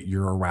habituate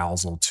your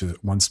arousal to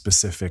one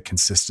specific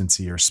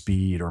consistency or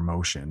speed or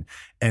motion.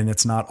 And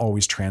it's not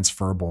always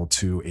transferable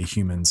to a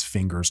human's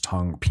fingers,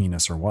 tongue,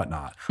 penis, or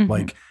whatnot.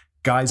 Like,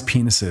 guys'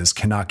 penises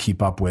cannot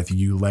keep up with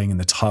you laying in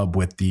the tub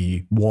with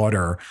the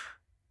water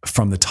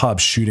from the tub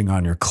shooting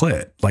on your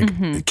clit. Like,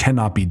 it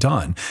cannot be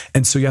done.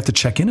 And so you have to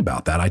check in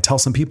about that. I tell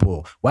some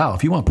people, wow,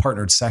 if you want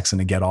partnered sex and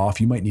to get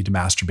off, you might need to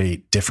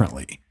masturbate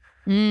differently.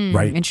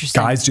 Right. Interesting.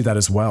 Guys do that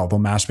as well. They'll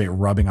masturbate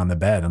rubbing on the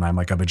bed. And I'm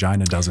like, a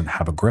vagina doesn't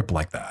have a grip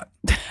like that.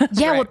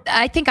 Yeah. Well,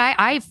 I think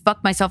I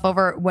fucked myself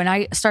over when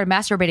I started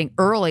masturbating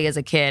early as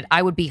a kid.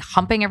 I would be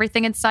humping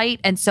everything in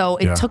sight. And so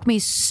it took me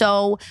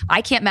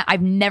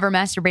I've never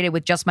masturbated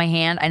with just my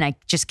hand, and I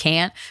just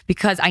can't,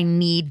 because I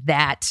need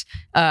that,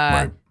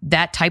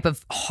 that type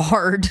of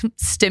hard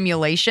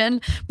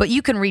stimulation. But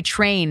you can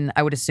retrain,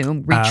 I would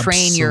assume,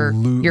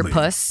 your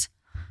puss.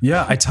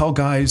 Yeah, I tell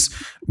guys,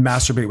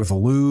 masturbate with a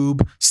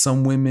lube.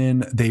 Some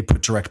women, they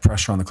put direct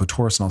pressure on the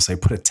clitoris, and I'll say,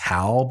 put a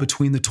towel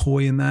between the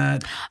toy and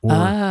that.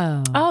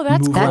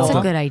 That's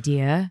a good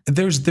idea.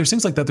 There's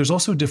things like that. There's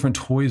also different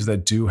toys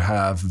that do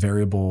have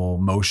variable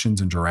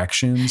motions and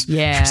directions.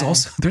 Yeah.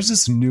 There's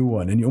this new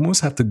one, and you almost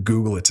have to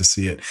Google it to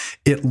see it.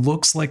 It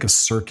looks like a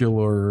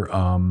circular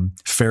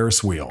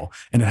Ferris wheel,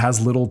 and it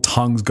has little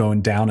tongues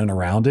going down and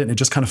around it, and it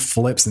just kind of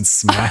flips and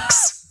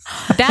smacks.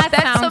 That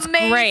sounds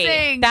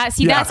amazing. That's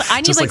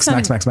I need like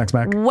some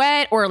smack.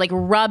 wet or like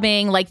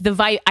rubbing, like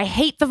I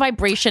hate the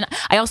vibration.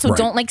 I also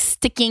don't like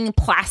sticking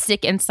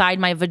plastic inside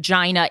my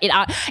vagina.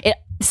 It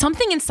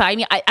something inside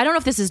me. I don't know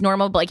if this is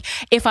normal, but like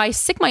if I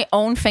stick my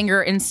own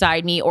finger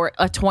inside me or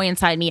a toy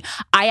inside me,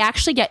 I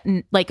actually get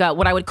like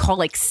what I would call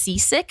like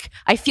seasick.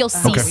 I feel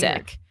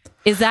seasick.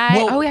 Is that?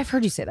 I've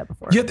heard you say that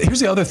before. Yeah. Here's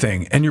the other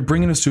thing, and you're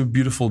bringing us to a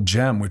beautiful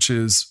gem, which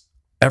is,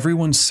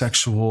 everyone's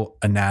sexual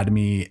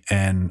anatomy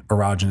and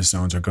erogenous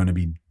zones are going to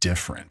be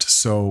different.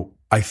 So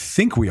I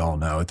think we all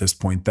know at this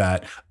point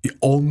that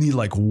only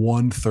like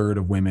 1/3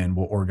 of women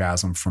will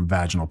orgasm from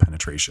vaginal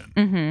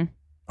penetration.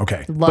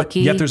 Okay. Lucky.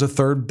 But yet there's a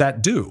third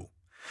that do.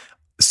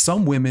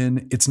 Some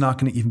women, it's not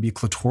going to even be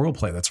clitoral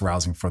play that's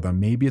arousing for them.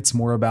 Maybe it's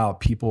more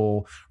about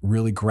people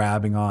really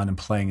grabbing on and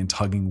playing and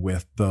tugging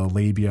with the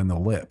labia and the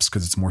lips,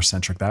 because it's more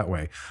centric that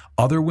way.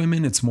 Other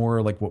women, it's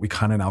more like what we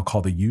kind of now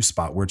call the U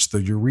spot, where it's the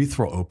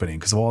urethral opening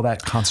because of all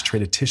that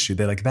concentrated tissue.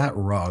 They like that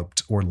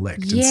rubbed or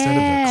licked instead of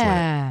the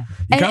clit.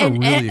 You got to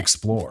really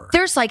explore.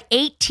 There's like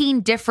 18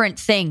 different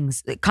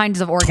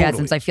kinds of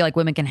orgasms I feel like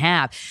women can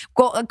have.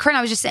 Well, Corinne,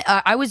 I was just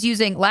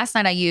saying, last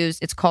night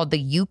it's called the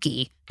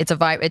Yuki. It's a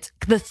vibe.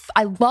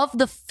 I love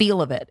the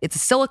feel of it. It's a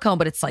silicone,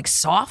 but it's like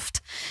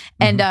soft.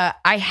 And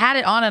I had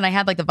it on, and I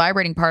had like the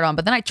vibrating part on,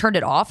 but then I turned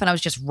it off, and I was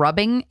just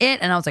rubbing it,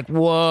 and I was like,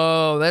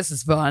 whoa, this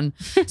is fun.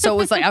 So it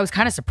was like, I was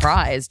kind of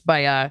surprised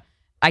by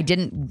I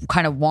didn't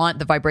kind of want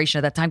the vibration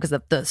at that time because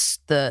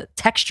the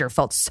texture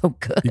felt so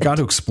good. You got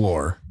to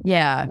explore.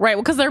 Yeah. Right.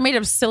 Well, because they're made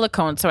of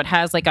silicone, so it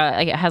has like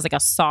a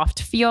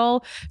soft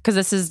feel. Because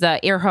this is the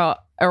Aroha.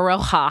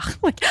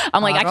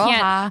 I'm like,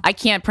 I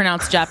can't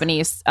pronounce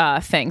Japanese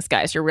things,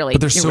 guys. You're really,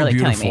 but they're so really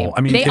beautiful. killing me.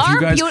 I mean, they if are.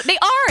 you guys, They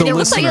are. the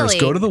listeners,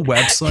 go to the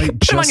website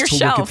just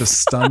to look at the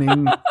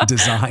stunning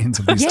designs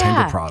of these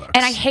Tenga products.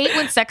 And I hate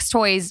when sex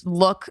toys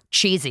look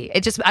cheesy.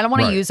 It just, I don't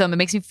want to use them. It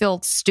makes me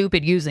feel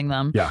stupid using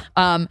them. Yeah.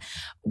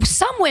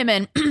 Some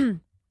women,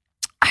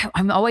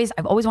 I've always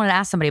wanted to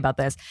ask somebody about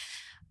this.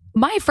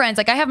 My friends,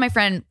 like I have my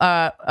friend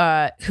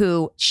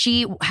who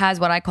she has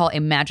what I call a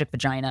magic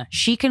vagina.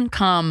 She can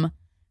come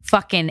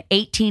fucking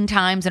 18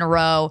 times in a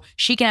row.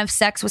 She can have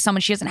sex with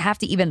someone. She doesn't have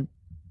to even,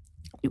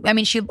 I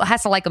mean, she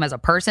has to like them as a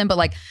person, but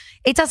like,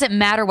 it doesn't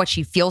matter what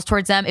she feels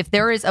towards them. If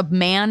there is a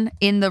man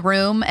in the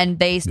room and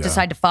they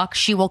decide to fuck,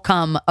 she will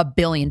come a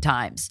billion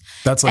times.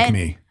 That's like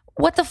me.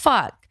 What the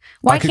fuck?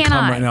 Why can't I? I could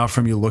come right now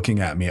from you looking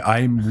at me.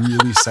 I'm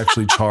really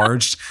sexually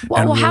charged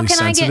and really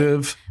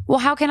sensitive.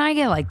 How can I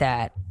get like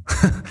that?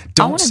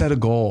 Don't set a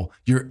goal.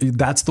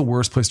 That's the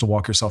worst place to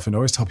walk yourself in. I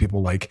always tell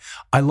people, like,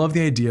 I love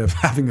the idea of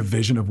having a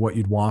vision of what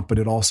you'd want, but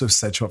it also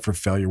sets you up for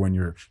failure when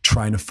you're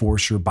trying to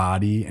force your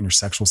body and your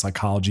sexual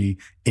psychology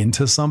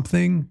into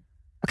something.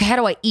 Okay, how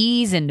do I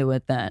ease into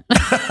it then?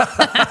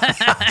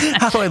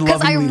 How do I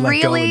lovingly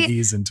let go and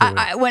ease into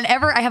it?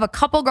 Whenever I have a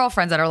couple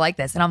girlfriends that are like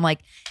this, and I'm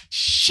like,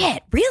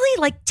 shit, really?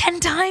 Like 10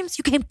 times?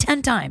 You came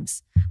 10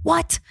 times.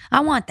 What?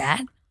 I want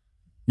that.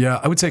 Yeah,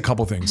 I would say a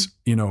couple things.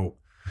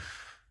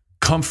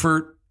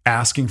 Comfort,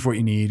 asking for what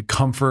you need,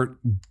 comfort,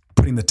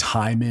 putting the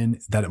time in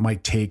that it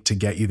might take to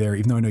get you there,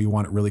 even though I know you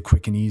want it really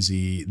quick and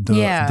easy.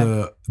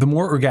 The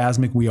more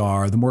orgasmic we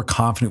are, the more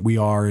confident we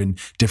are in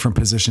different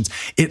positions.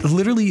 It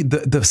literally,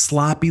 the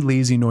sloppy,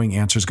 lazy, annoying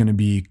answer is going to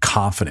be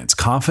confidence.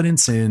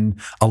 Confidence in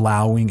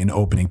allowing and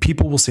opening.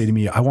 People will say to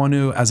me, I want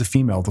to, as a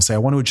female, they'll say, I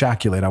want to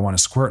ejaculate, I want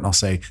to squirt. And I'll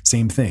say,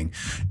 same thing.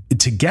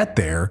 To get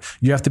there,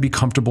 you have to be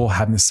comfortable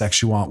having the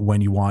sex you want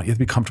when you want. You have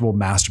to be comfortable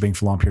masturbating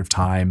for a long period of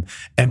time.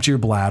 Empty your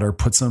bladder,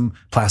 put some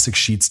plastic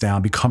sheets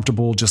down, be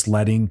comfortable just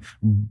letting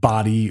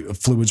body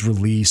fluids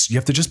release. You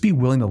have to just be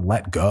willing to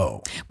let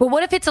go. But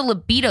what if it's a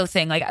libido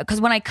thing? Like,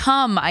 because when I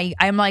come,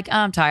 I'm like, oh,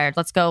 I'm tired.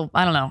 Let's go.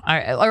 I don't know.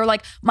 Or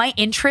like my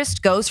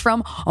interest goes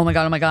from, oh my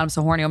God, I'm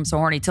so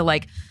horny to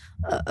like,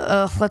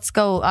 let's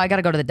go. I got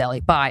to go to the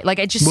deli. Bye. Like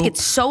I just get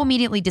so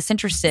immediately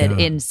disinterested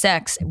in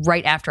sex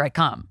right after I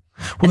come.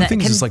 Well, the thing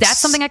is, like, that's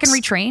something I can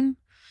retrain.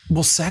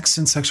 Well, sex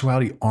and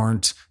sexuality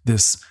aren't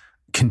this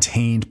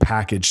contained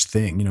packaged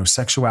thing.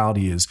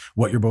 Sexuality is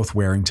what you're both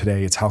wearing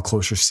today. It's how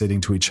close you're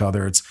sitting to each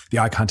other. It's the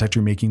eye contact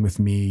you're making with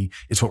me.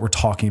 It's what we're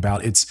talking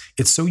about. It's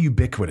so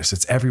ubiquitous.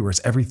 It's everywhere.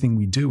 It's everything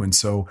we do. And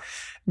so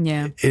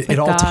it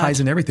all ties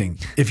in everything.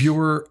 If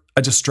you're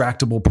a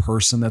distractible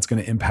person, that's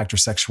going to impact your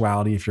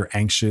sexuality. If you're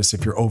anxious,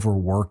 if you're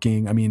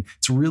overworking, I mean,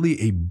 it's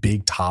really a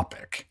big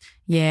topic.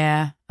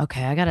 Yeah.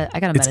 Okay. I gotta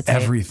meditate. It's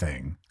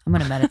everything. I'm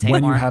going to meditate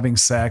when more. you're having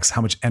sex,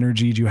 how much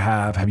energy do you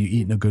have? Have you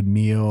eaten a good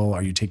meal?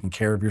 Are you taking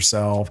care of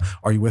yourself?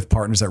 Are you with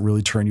partners that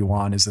really turn you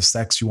on? Is the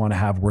sex you want to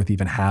have worth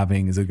even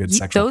having? Is it a good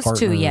sexual partner? Those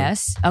two,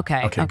 yes.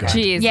 Okay.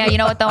 Jeez. Yeah, you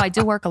know what though? I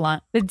do work a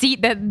lot.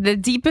 The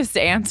deepest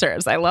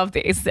answers. I love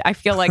these. I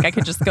feel like I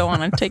could just go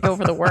on and take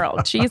over the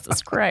world.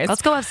 Jesus Christ.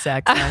 Let's go have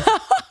sex.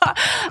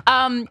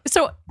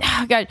 So,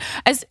 God,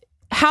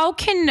 how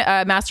can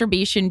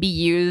masturbation be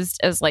used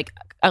as like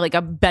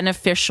a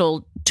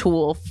beneficial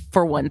tool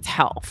for one's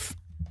health?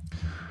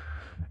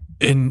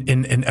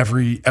 In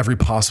every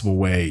possible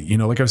way.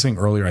 Like I was saying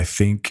earlier, I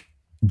think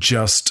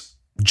just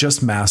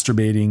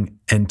masturbating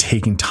and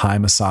taking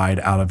time aside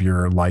out of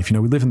your life. We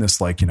live in this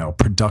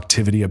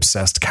productivity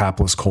obsessed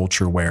capitalist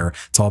culture where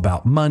it's all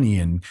about money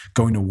and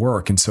going to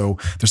work. And so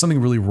there's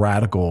something really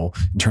radical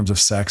in terms of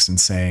sex and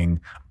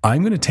saying,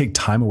 I'm going to take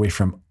time away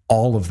from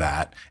all of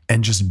that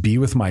and just be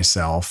with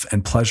myself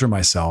and pleasure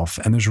myself.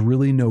 And there's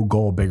really no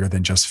goal bigger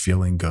than just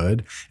feeling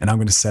good. And I'm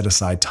going to set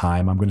aside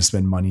time. I'm going to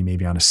spend money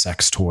maybe on a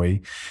sex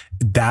toy.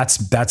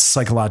 That's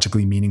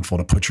psychologically meaningful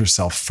to put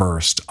yourself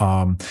first.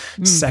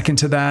 Second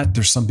to that,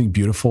 there's something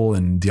beautiful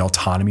in the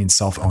autonomy and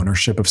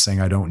self-ownership of saying,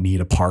 I don't need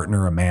a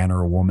partner, a man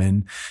or a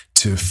woman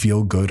to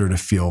feel good or to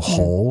feel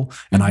whole,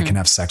 and I can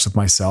have sex with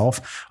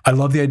myself. I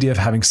love the idea of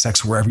having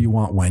sex wherever you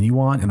want, when you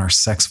want. In our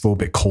sex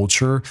phobic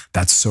culture,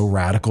 that's so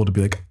radical to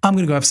be like, I'm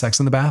going to go have sex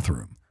in the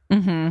bathroom.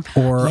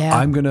 Or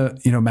I'm going to,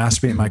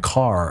 masturbate in my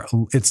car.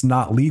 It's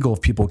not legal if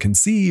people can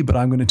see, but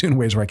I'm going to do it in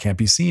ways where I can't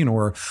be seen.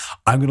 Or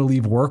I'm going to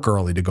leave work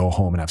early to go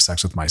home and have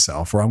sex with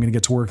myself. Or I'm going to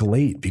get to work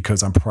late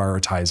because I'm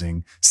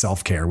prioritizing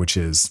self-care, which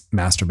is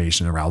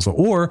masturbation and arousal.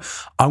 Or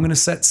I'm going to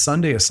set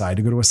Sunday aside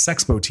to go to a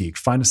sex boutique,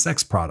 find a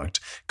sex product,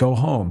 go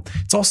home.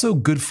 It's also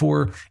good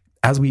for,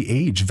 as we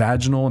age,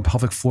 vaginal and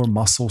pelvic floor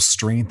muscle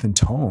strength and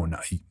tone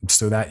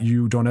so that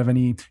you don't have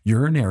any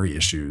urinary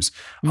issues.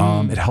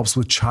 It helps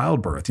with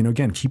childbirth.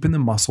 Again, keeping the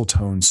muscle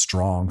tone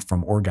strong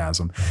from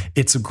orgasm.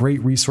 It's a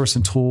great resource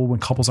and tool when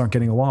couples aren't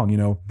getting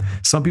along.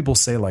 Some people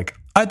say like,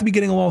 I have to be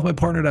getting along with my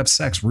partner to have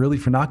sex. Really,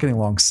 for not getting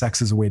along,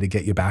 sex is a way to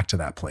get you back to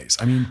that place.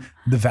 I mean,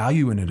 the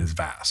value in it is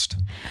vast.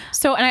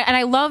 So, and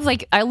I love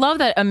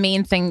that a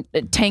main thing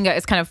that TENGA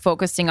is kind of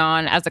focusing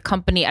on as a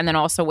company, and then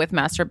also with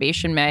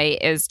Masturbation May,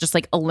 is just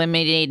like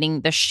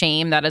eliminating the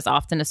shame that is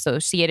often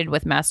associated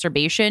with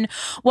masturbation.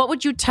 What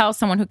would you tell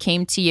someone who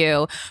came to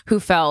you who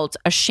felt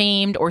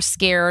ashamed or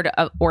scared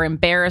of, or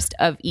embarrassed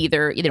of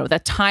either, the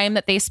time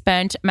that they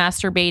spent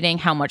masturbating,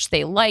 how much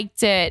they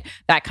liked it,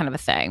 that kind of a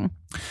thing?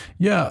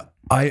 Yeah,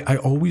 I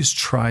always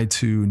try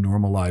to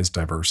normalize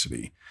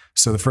diversity.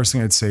 So the first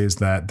thing I'd say is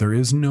that there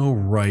is no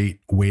right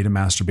way to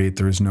masturbate.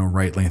 There is no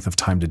right length of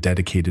time to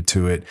dedicate it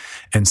to it.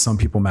 And some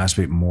people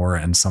masturbate more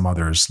and some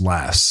others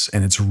less.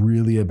 And it's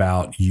really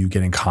about you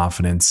getting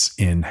confidence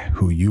in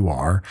who you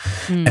are.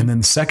 And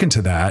then second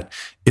to that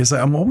is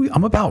I'm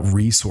about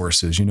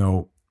resources.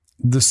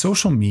 The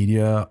social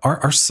media,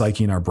 our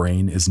psyche and our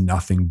brain is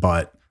nothing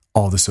but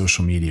all the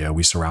social media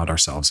we surround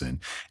ourselves in.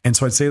 And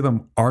so I'd say to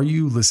them, are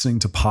you listening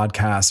to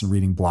podcasts and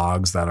reading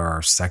blogs that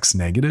are sex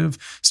negative?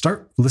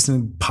 Start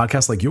listening to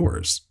podcasts like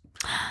yours.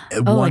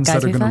 Ones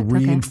that are going to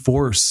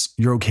reinforce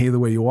you're okay the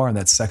way you are and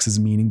that sex is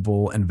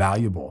meaningful and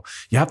valuable.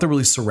 You have to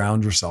really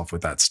surround yourself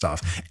with that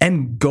stuff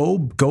and go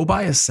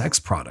buy a sex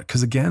product.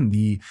 Because again,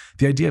 the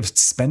idea of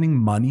spending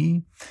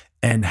money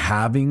and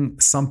having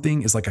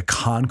something is like a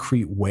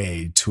concrete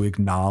way to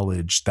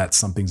acknowledge that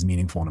something's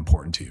meaningful and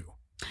important to you.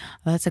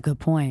 Well, that's a good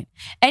point.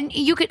 And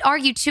you could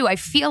argue too, I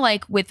feel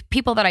like with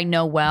people that I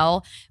know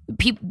well,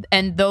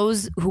 and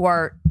those who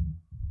are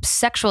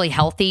sexually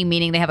healthy,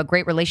 meaning they have a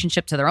great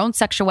relationship to their own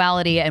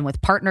sexuality and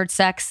with partnered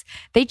sex,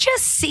 they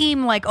just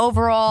seem like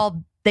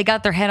overall they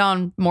got their head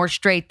on more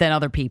straight than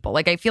other people.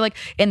 Like I feel like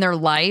in their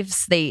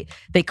lives, they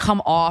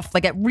come off,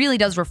 like it really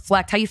does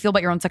reflect how you feel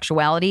about your own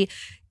sexuality.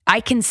 I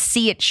can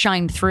see it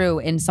shine through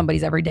in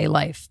somebody's everyday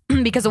life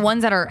because the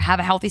ones that have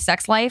a healthy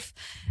sex life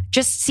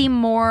just seem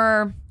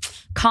more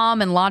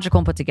calm and logical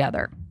and put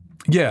together.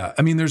 Yeah.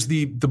 I mean, there's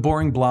the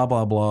boring blah,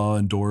 blah, blah,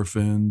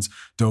 endorphins,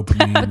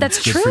 dopamine. But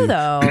that's true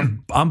though.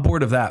 I'm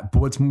bored of that. But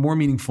what's more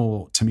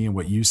meaningful to me and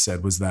what you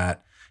said was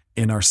that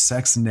in our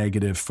sex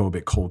negative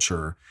phobic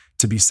culture,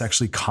 to be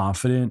sexually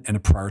confident and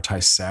to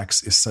prioritize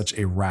sex is such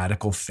a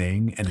radical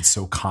thing. And it's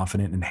so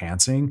confident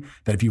enhancing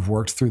that if you've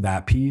worked through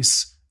that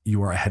piece,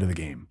 you are ahead of the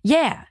game.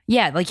 Yeah.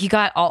 Yeah. Like you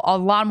got a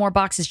lot more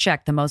boxes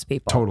checked than most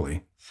people.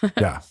 Totally.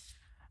 Yeah.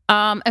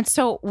 And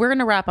so we're going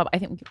to wrap up. I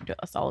think we can do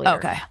this all later.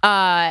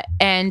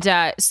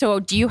 Okay. So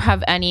do you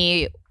have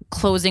any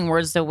closing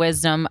words of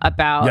wisdom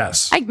about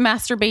like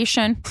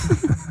masturbation?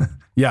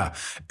 Yeah.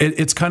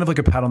 It's kind of like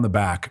a pat on the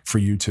back for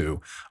you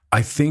two.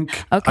 I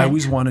think I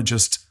always want to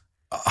just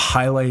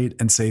highlight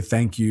and say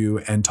thank you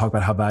and talk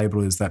about how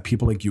valuable it is that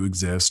people like you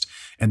exist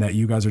and that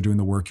you guys are doing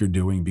the work you're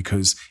doing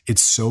because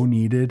it's so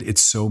needed.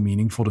 It's so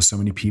meaningful to so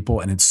many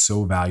people and it's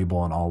so valuable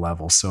on all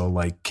levels. So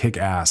like kick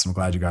ass. I'm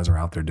glad you guys are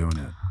out there doing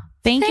it.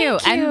 Thank you.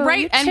 And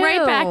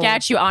right back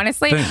at you.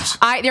 Honestly,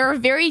 there are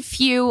very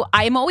few.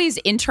 I'm always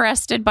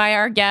interested by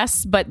our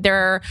guests, but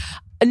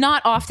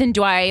not often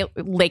do I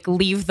like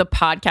leave the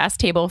podcast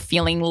table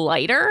feeling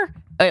lighter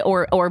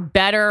or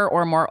better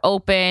or more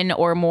open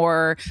or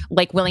more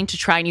like willing to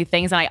try new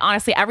things. And I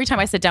honestly, every time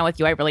I sit down with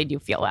you, I really do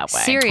feel that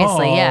way.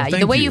 Seriously, yeah.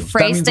 The way you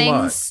phrase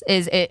things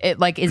is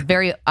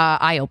very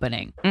eye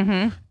opening.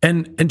 Mm-hmm.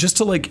 And just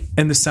to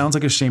and this sounds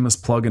like a shameless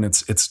plug, and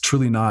it's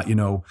truly not.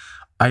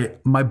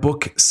 My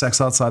book, Sex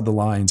Outside the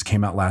Lines,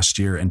 came out last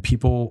year, and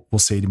people will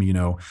say to me,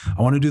 I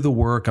want to do the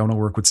work. I want to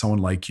work with someone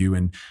like you.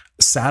 And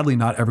sadly,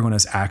 not everyone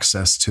has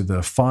access to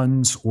the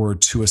funds or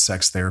to a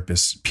sex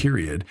therapist,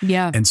 period.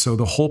 Yeah. And so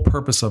the whole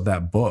purpose of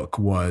that book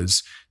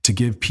was to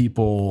give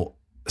people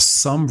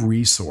some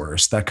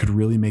resource that could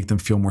really make them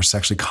feel more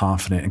sexually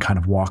confident and kind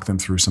of walk them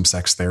through some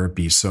sex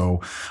therapy. So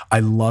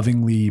I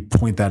lovingly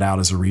point that out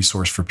as a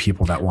resource for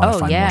people that want to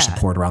find more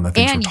support around the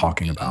things we're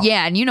talking about.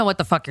 Yeah. And you know what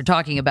the fuck you're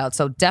talking about.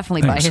 So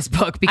definitely buy his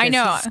book because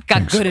he's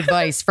got good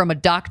advice from a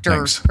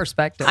doctor's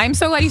perspective. I'm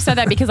so glad you said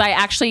that because I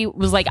actually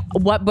was like,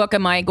 what book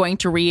am I going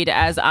to read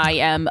as I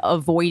am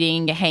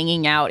avoiding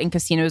hanging out in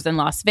casinos in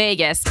Las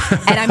Vegas?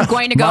 And I'm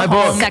going to go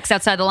home. Sex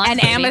Outside the Lines.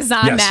 And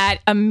Amazon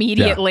that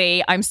immediately.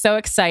 Yeah. I'm so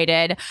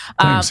excited.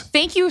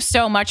 Thank you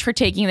so much for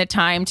taking the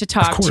time to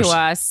talk to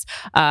us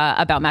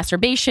about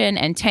masturbation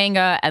and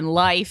TENGA and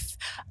life.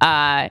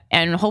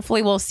 And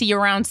hopefully we'll see you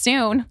around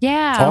soon.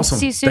 Yeah. Awesome. I'll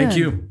see you soon. Thank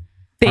you.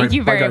 Thank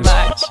you very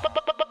much.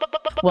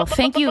 Well,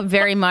 thank you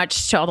very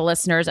much to all the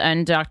listeners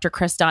and Dr.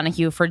 Chris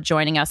Donaghue for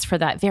joining us for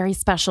that very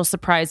special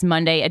surprise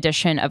Monday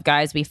edition of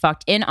Guys We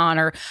Fucked in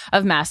honor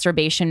of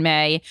Masturbation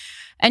May.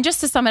 And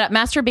just to sum it up,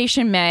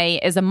 Masturbation May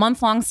is a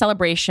month-long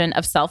celebration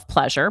of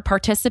self-pleasure.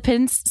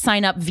 Participants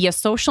sign up via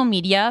social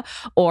media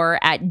or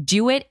at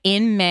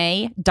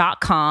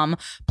doitinmay.com,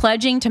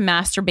 pledging to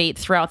masturbate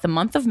throughout the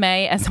month of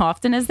May as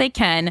often as they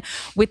can,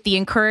 with the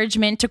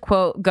encouragement to,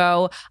 quote,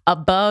 go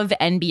above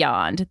and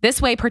beyond. This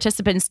way,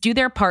 participants do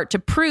their part to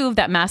prove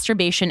that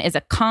masturbation is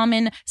a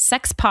common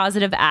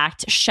sex-positive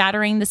act,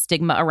 shattering the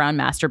stigma around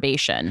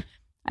masturbation.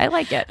 I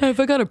like it. If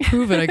I got to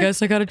prove it, I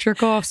guess I got to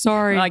jerk off.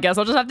 Sorry. Well, I guess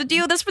I'll just have to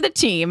do this for the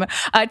team.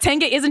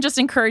 TENGA isn't just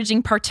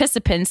encouraging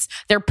participants.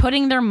 They're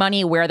putting their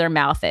money where their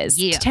mouth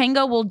is. Yeah.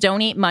 TENGA will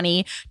donate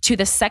money to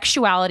the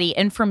Sexuality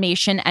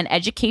Information and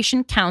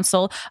Education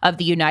Council of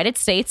the United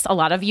States. A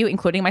lot of you,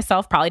 including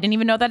myself, probably didn't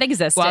even know that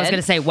existed. Well, I was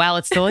going to say, well,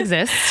 it still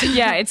exists.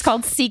 Yeah, it's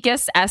called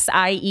SIECUS,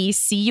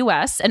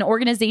 SIECUS, an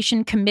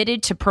organization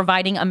committed to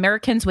providing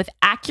Americans with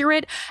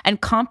accurate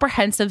and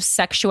comprehensive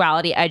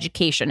sexuality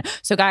education.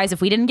 So guys, if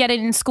we didn't get it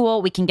in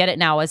school, we can get it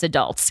now as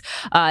adults.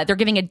 They're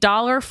giving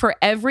 $1 for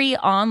every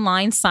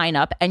online sign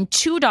up and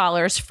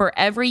 $2 for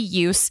every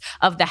use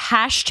of the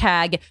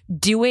hashtag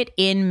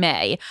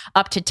 #DoItInMay,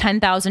 up to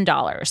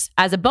 $10,000.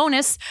 As a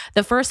bonus,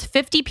 the first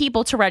 50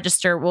 people to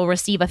register will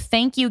receive a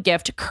thank you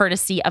gift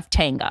courtesy of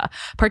TENGA.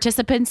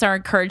 Participants are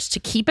encouraged to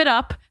keep it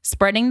up,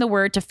 spreading the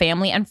word to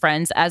family and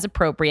friends as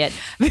appropriate.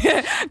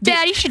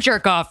 Dad, you should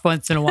jerk off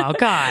once in a while.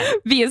 God.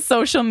 Via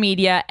social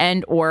media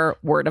and or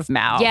word of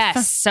mouth.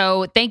 Yes.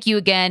 So thank you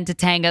again to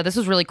TENGA. This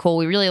was really cool.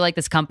 We really like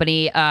this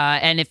company.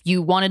 And if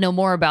you want to know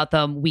more about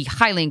them, we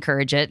highly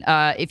encourage it.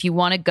 If you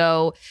want to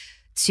go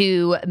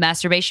to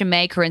Masturbation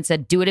May, Corinne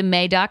said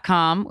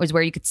doitinmay.com is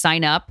where you could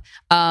sign up.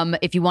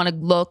 If you want to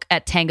look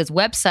at TENGA's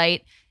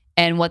website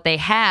and what they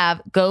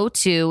have, go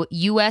to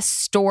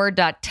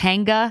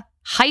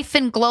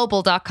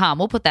usstore.tenga-global.com.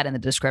 We'll put that in the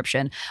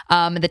description.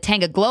 The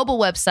TENGA Global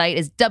website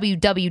is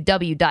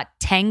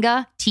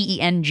www.tenga,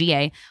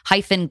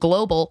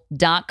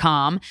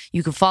 TENGA-global.com.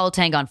 You can follow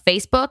TENGA on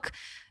Facebook,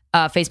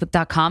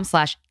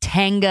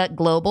 facebook.com/TENGA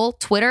Global.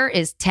 Twitter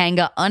is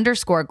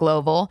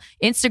TENGA_global.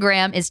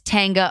 Instagram is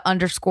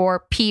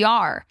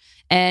TENGA_PR.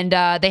 And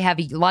they have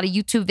a lot of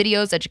YouTube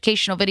videos,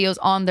 educational videos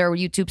on their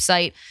YouTube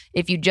site.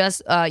 If you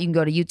just, you can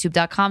go to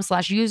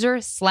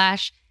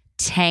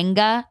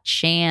youtube.com/user/TENGA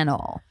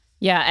channel.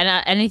 Yeah,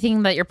 and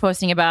anything that you're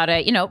posting about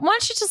it, why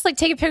don't you just like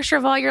take a picture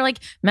of all your like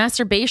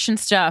masturbation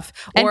stuff,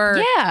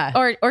 or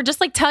or just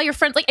like tell your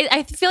friends. Like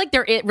I feel like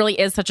it really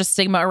is such a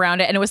stigma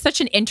around it, and it was such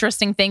an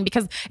interesting thing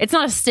because it's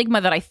not a stigma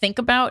that I think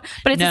about,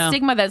 but it's a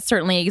stigma that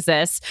certainly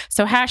exists.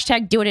 So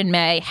hashtag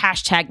 #DoItInMay,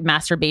 hashtag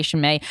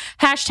Masturbation May,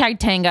 hashtag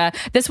TENGA.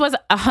 This was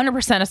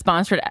 100% a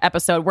sponsored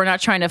episode. We're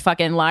not trying to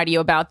fucking lie to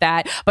you about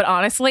that, but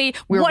honestly,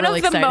 one of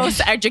the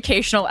most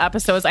educational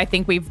episodes I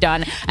think we've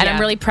done, and I'm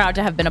really proud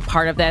to have been a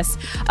part of this.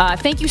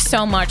 Thank you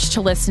so much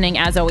to listening,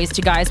 as always,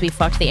 to Guys We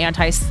Fucked, the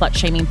Anti-Slut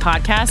Shaming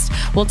Podcast.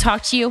 We'll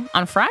talk to you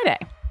on Friday.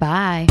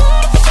 Bye.